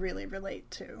I really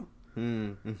relate to.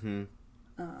 Mm-hmm.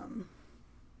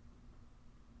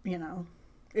 You know,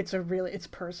 it's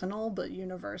personal but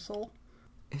universal.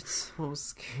 It's so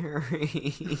scary. I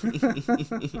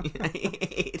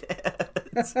hate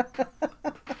it. It's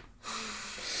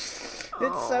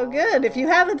so good. If you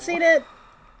haven't seen it,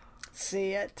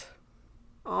 see it.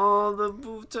 Oh, the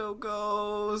Buto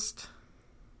ghost.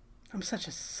 I'm such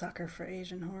a sucker for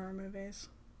Asian horror movies.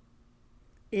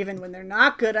 Even when they're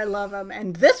not good, I love them.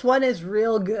 And this one is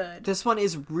real good. This one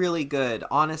is really good.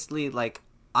 Honestly, like,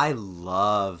 I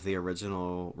love the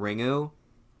original Ringu.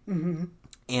 Mm-hmm.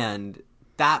 And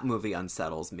that movie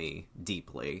unsettles me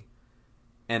deeply.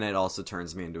 And it also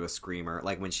turns me into a screamer.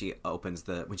 Like, when she opens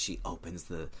the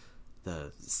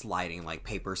sliding, like,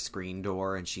 paper screen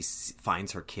door and she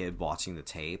finds her kid watching the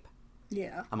tape.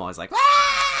 Yeah. I'm always like, ah!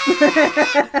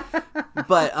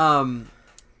 But,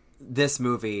 this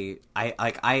movie,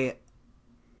 I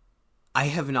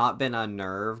have not been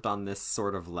unnerved on this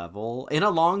sort of level in a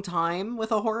long time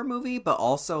with a horror movie, but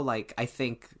also, like, I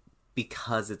think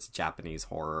because it's Japanese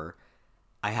horror,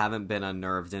 I haven't been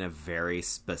unnerved in a very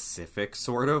specific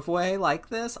sort of way like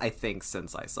this, I think,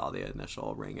 since I saw the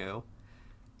initial Ringu.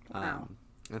 Wow.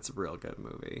 It's a real good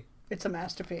movie. It's a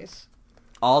masterpiece.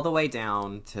 All the way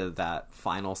down to that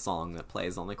final song that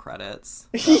plays on the credits.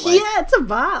 That, yeah, it's a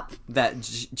bop. That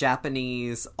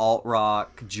Japanese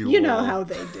alt-rock jewel. You know how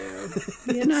they do.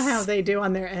 You know how they do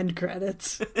on their end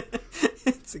credits.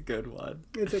 It's a good one.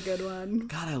 It's a good one.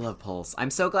 God, I love Pulse.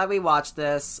 I'm so glad we watched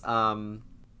this.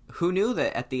 Who knew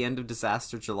that at the end of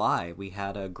Disaster July, we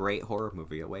had a great horror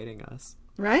movie awaiting us?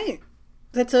 Right.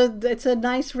 It's a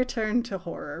nice return to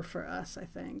horror for us, I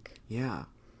think. Yeah.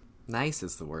 Nice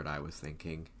is the word I was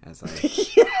thinking as I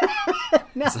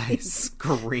nice. as I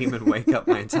scream and wake up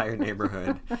my entire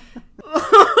neighborhood.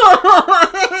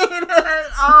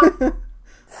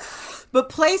 But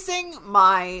placing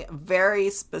my very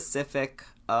specific,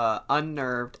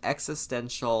 unnerved,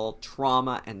 existential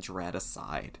trauma and dread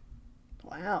aside.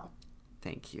 Wow.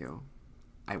 Thank you.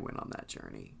 I went on that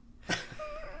journey.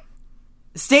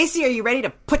 Stacy, are you ready to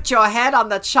put your head on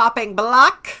the chopping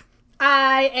block?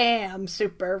 I am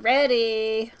super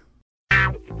ready.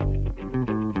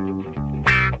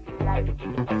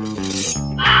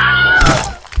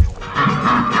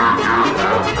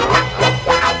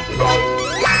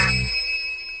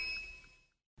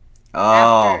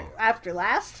 After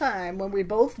last time when we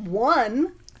both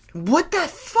won. What the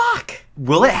fuck?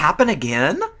 Will it happen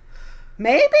again?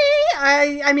 Maybe.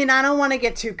 I mean, I don't want to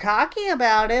get too cocky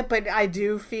about it, but I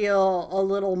do feel a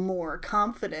little more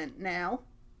confident now.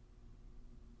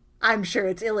 I'm sure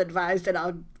it's ill-advised and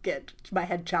I'll get my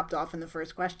head chopped off in the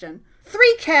first question.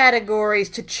 3 categories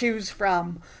to choose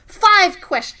from. 5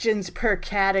 questions per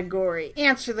category.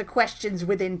 Answer the questions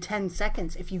within 10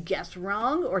 seconds. If you guess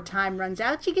wrong or time runs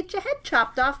out, you get your head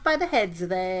chopped off by the heads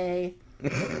they.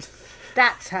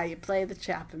 That's how you play the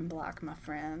chopping block, my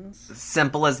friends.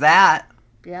 Simple as that.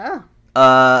 Yeah.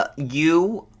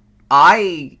 You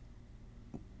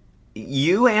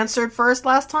answered first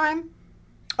last time?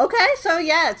 Okay, so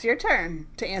yeah, it's your turn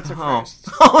to answer first.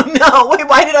 Oh no, wait,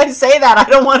 why did I say that? I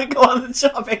don't want to go on the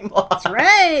chopping block. That's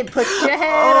right, put your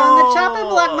head on the chopping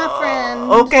block, my friend.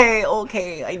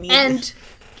 Okay, I need... And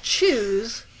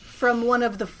choose from one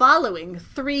of the following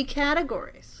 3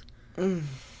 categories.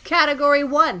 Category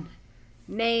 1,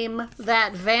 name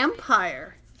that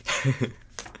vampire.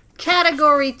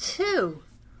 Category 2,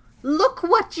 look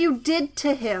what you did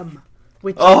to him,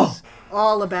 which is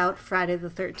all about Friday the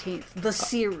 13th, the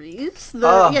series,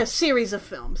 series of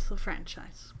films, the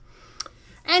franchise.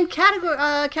 And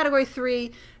category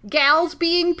 3, gals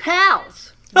being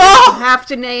pals. You have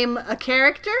to name a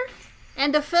character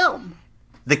and a film.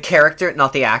 The character,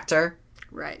 not the actor?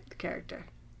 Right, the character.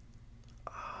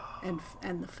 And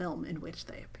the film in which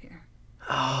they appear.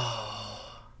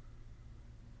 Oh,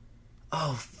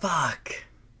 fuck.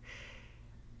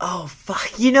 Oh,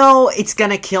 fuck. You know, it's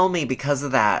gonna kill me because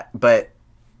of that, but...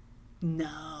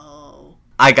 No.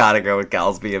 I gotta go with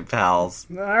gals being pals.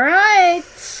 Alright.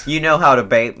 You know how to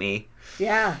bait me.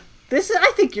 Yeah.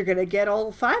 I think you're gonna get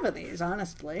all 5 of these,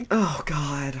 honestly. Oh,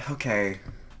 God. Okay.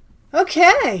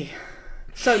 Okay.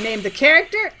 So name the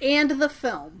character and the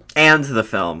film. And the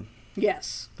film.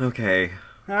 Yes. Okay.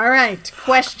 All right.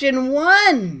 Question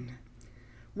 1.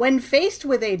 When faced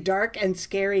with a dark and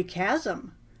scary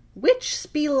chasm, which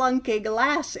spelunking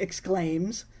lass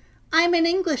exclaims, "I'm an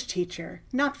English teacher,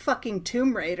 not fucking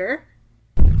Tomb Raider"?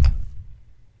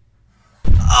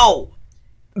 Oh!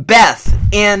 Beth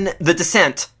in The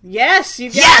Descent. Yes, you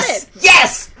got Yes! it.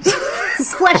 Yes!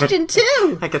 Question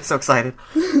 2. I get so excited.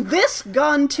 This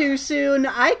Gone Too Soon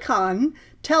icon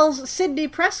tells Sidney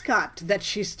Prescott that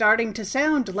she's starting to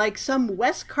sound like some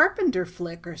Wes Carpenter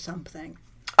flick or something.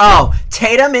 Oh,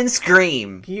 Tatum in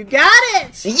Scream. You got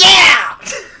it! Yeah!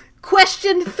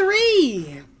 Question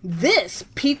 3. This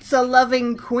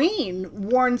pizza-loving queen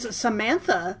warns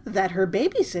Samantha that her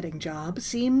babysitting job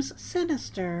seems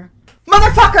sinister.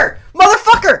 Motherfucker!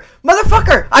 Motherfucker!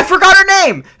 Motherfucker! I forgot her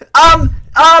name!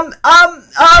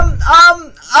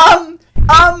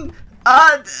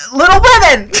 Little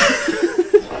Women!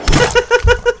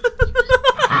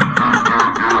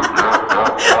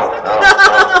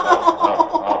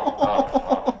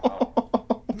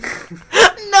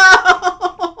 No!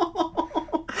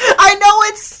 I know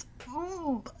it's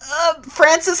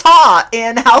Frances Ha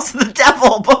in House of the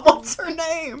Devil, but what's her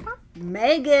name?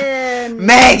 Megan!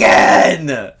 Megan!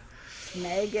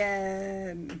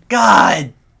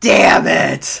 God damn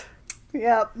it!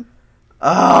 Yep.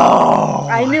 Oh.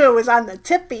 I knew it was on the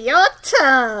tip of your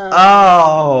tongue.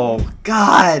 Oh,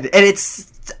 God. And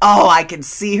it's... Oh, I can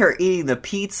see her eating the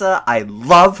pizza. I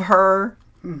love her.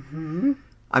 Mm-hmm.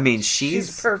 I mean,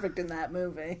 she's perfect in that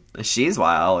movie. She's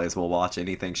why I always will watch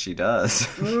anything she does.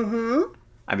 Mm-hmm.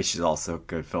 I mean, she's also a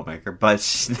good filmmaker, but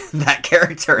that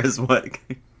character is what...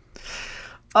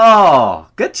 Oh,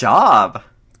 good job.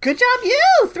 Good job,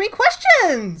 you! 3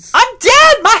 questions! I'm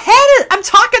dead! My head is... I'm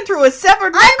talking through a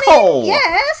severed neck hole!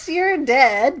 Yes, you're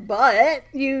dead, but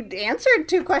you answered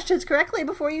 2 questions correctly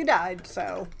before you died,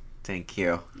 so... Thank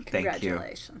you. Thank you.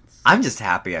 Congratulations. I'm just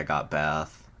happy I got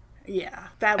Beth. Yeah,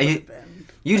 that would have been...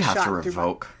 You'd have to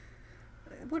revoke.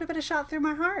 It would have been a shot through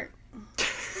my heart.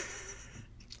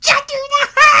 Shot through the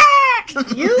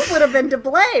heart! You would have been to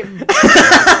blame.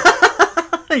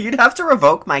 You'd have to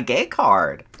revoke my gay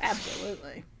card.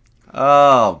 Absolutely.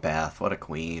 Oh, Beth, what a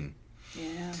queen.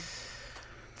 Yeah.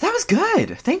 That was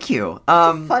good. Thank you. It's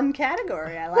a fun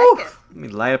category. I like it. Let me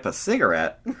light up a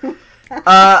cigarette.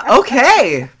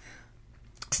 Okay.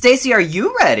 Stacey, are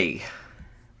you ready?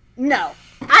 No.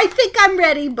 I think I'm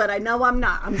ready, but I know I'm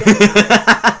not. I'm good.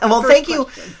 Well, thank you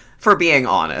for being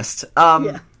honest.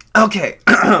 Yeah. Okay.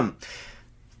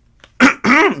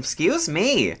 Excuse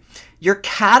me. Your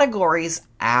categories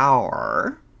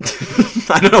are...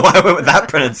 I don't know why I went with that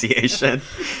pronunciation.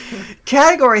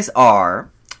 Categories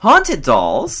are Haunted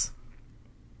Dolls,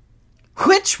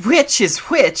 Which Witch is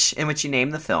Which, in which you name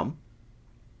the film,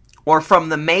 or From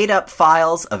the Made-Up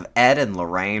Files of Ed and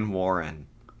Lorraine Warren.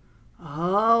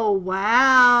 Oh,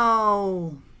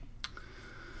 wow.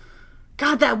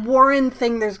 God, that Warren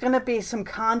thing, there's going to be some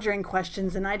Conjuring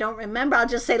questions, and I don't remember. I'll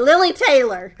just say Lily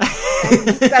Taylor. And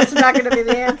that's not going to be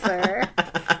the answer.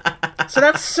 So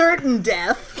that's certain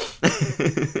death.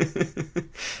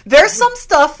 There's some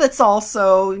stuff that's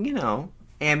also,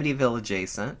 Amityville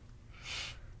adjacent.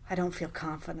 I don't feel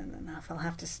confident enough. I'll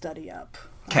have to study up.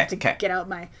 Okay. Get out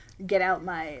my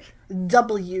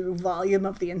W volume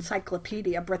of the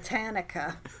Encyclopedia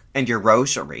Britannica. And your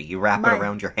rosary. You wrap it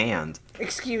around your hand.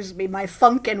 Excuse me, my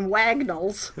Funkin'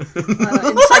 Wagnalls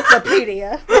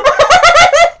encyclopedia.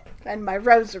 And my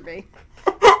rosary.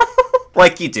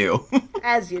 Like you do.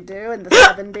 As you do in the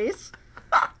 70s.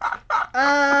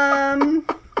 I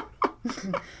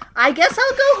guess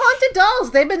I'll go Haunted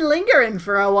Dolls. They've been lingering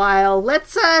for a while.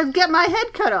 Let's get my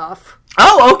head cut off.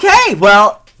 Oh, okay.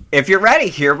 Well, if you're ready,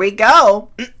 here we go.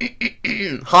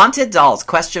 Haunted Dolls,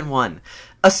 question 1.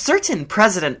 A certain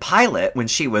President Pilot, when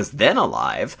she was then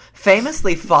alive,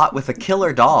 famously fought with a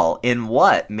killer doll in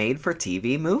what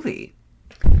made-for-TV movie?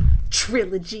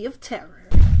 Trilogy of Terror.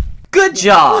 Good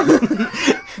job!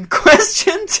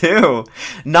 Question 2.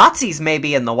 Nazis may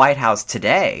be in the White House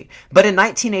today, but in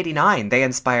 1989 they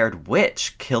inspired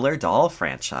which killer doll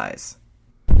franchise?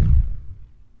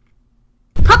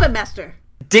 Puppet Master.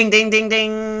 Ding, ding, ding,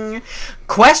 ding!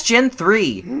 Question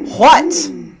 3. What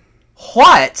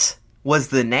was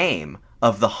the name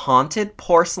of the haunted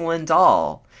porcelain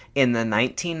doll in the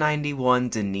 1991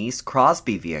 Denise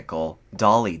Crosby vehicle,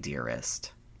 Dolly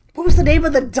Dearest? What was the name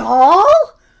of the doll?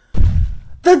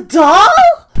 The doll?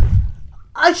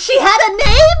 She had a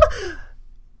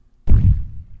name?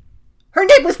 Her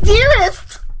name was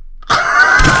Dearest.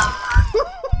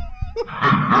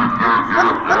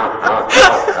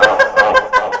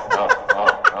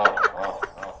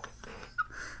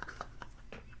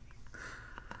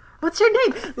 her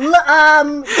name?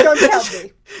 Don't tell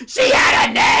me. She had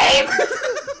a name!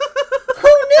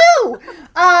 Who knew?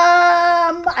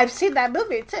 I've seen that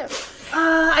movie, too.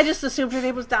 I just assumed her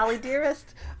name was Dolly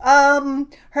Dearest.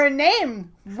 Her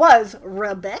name was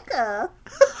Rebecca.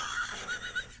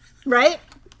 Right?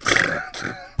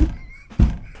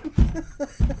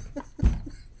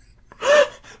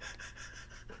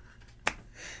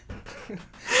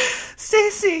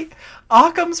 Stacey,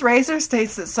 Occam's razor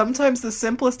states that sometimes the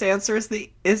simplest answer is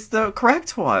the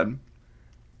correct one.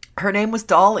 Her name was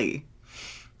Dolly.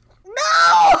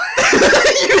 No!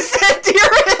 You said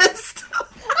Dearest!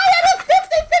 I had a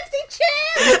 50-50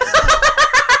 chance!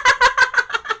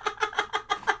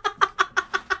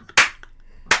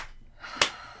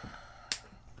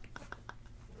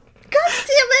 God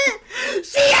damn it!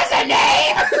 She has a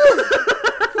name!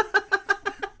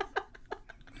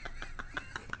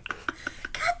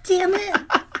 God damn it!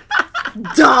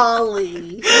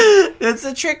 Dolly. It's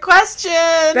a trick question.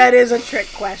 That is a trick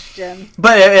question.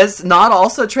 But it's not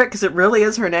also a trick because it really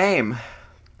is her name.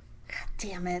 God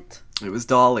damn it. It was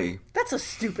Dolly. That's a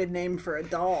stupid name for a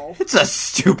doll. It's a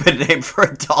stupid name for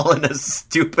a doll in a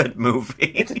stupid movie.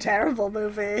 It's a terrible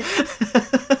movie.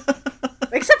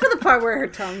 Except for the part where her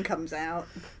tongue comes out.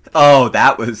 Oh,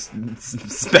 that was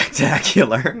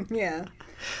spectacular. Yeah.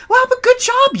 Well, but good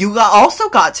job. You also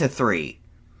got to 3.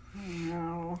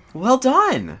 No. Well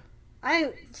done.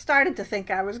 I started to think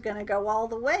I was going to go all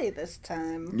the way this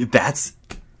time. That's...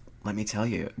 Let me tell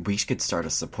you, we could start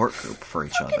a support group for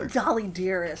each other. Dolly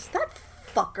Dearest. That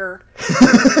fucker.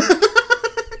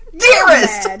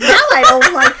 Dearest! Mad. Now I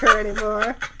don't like her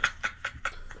anymore.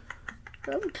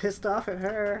 I'm pissed off at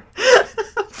her.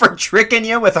 For tricking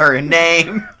you with her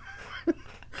name.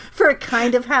 For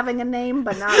kind of having a name,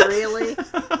 but not really.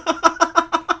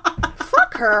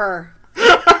 Fuck her.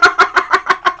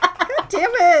 God damn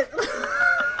it.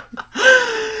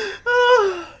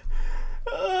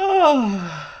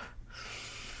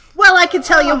 Well, I can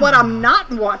tell you what I'm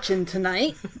not watching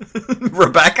tonight.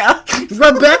 Rebecca?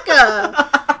 Rebecca,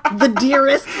 the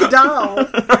dearest doll.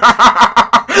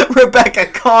 Rebecca,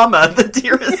 comma, the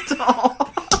dearest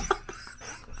doll.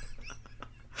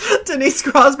 Denise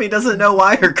Crosby doesn't know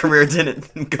why her career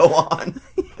didn't go on.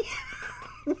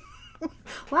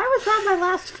 Why was that my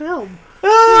last film?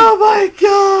 Oh my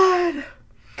god.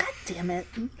 God damn it.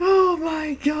 Oh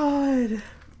my god.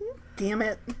 Damn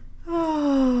it.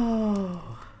 Oh.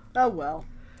 Oh well.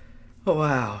 Oh,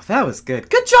 wow, that was good.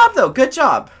 Good job, though. Good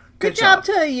job. Good job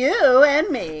to you and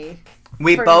me.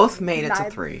 We For both made it to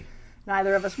 3.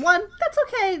 Neither of us won. That's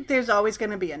okay. There's always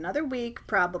going to be another week,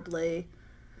 probably.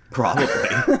 Probably.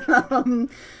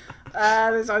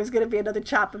 There's always going to be another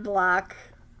chop and block.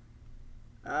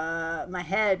 My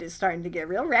head is starting to get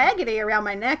real raggedy around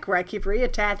my neck where I keep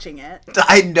reattaching it.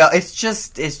 I know. It's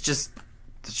just.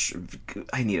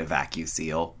 I need a vacuum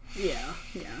seal. Yeah.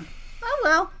 Oh,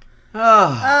 well.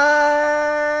 Oh.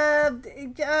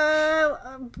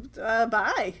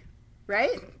 Bye.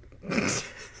 Right?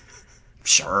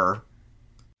 Sure.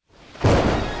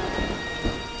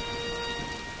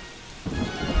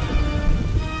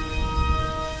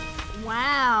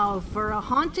 Wow, for a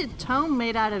haunted tome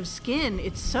made out of skin,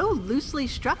 it's so loosely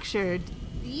structured,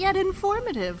 yet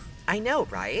informative. I know,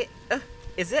 right?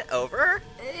 Is it over?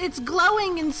 It's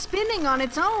glowing and spinning on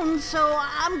its own, so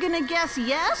I'm gonna guess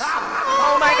yes?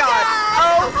 Oh my god!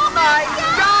 Oh my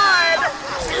god!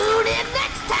 Tune in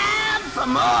next time for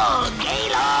more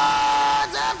Gaylord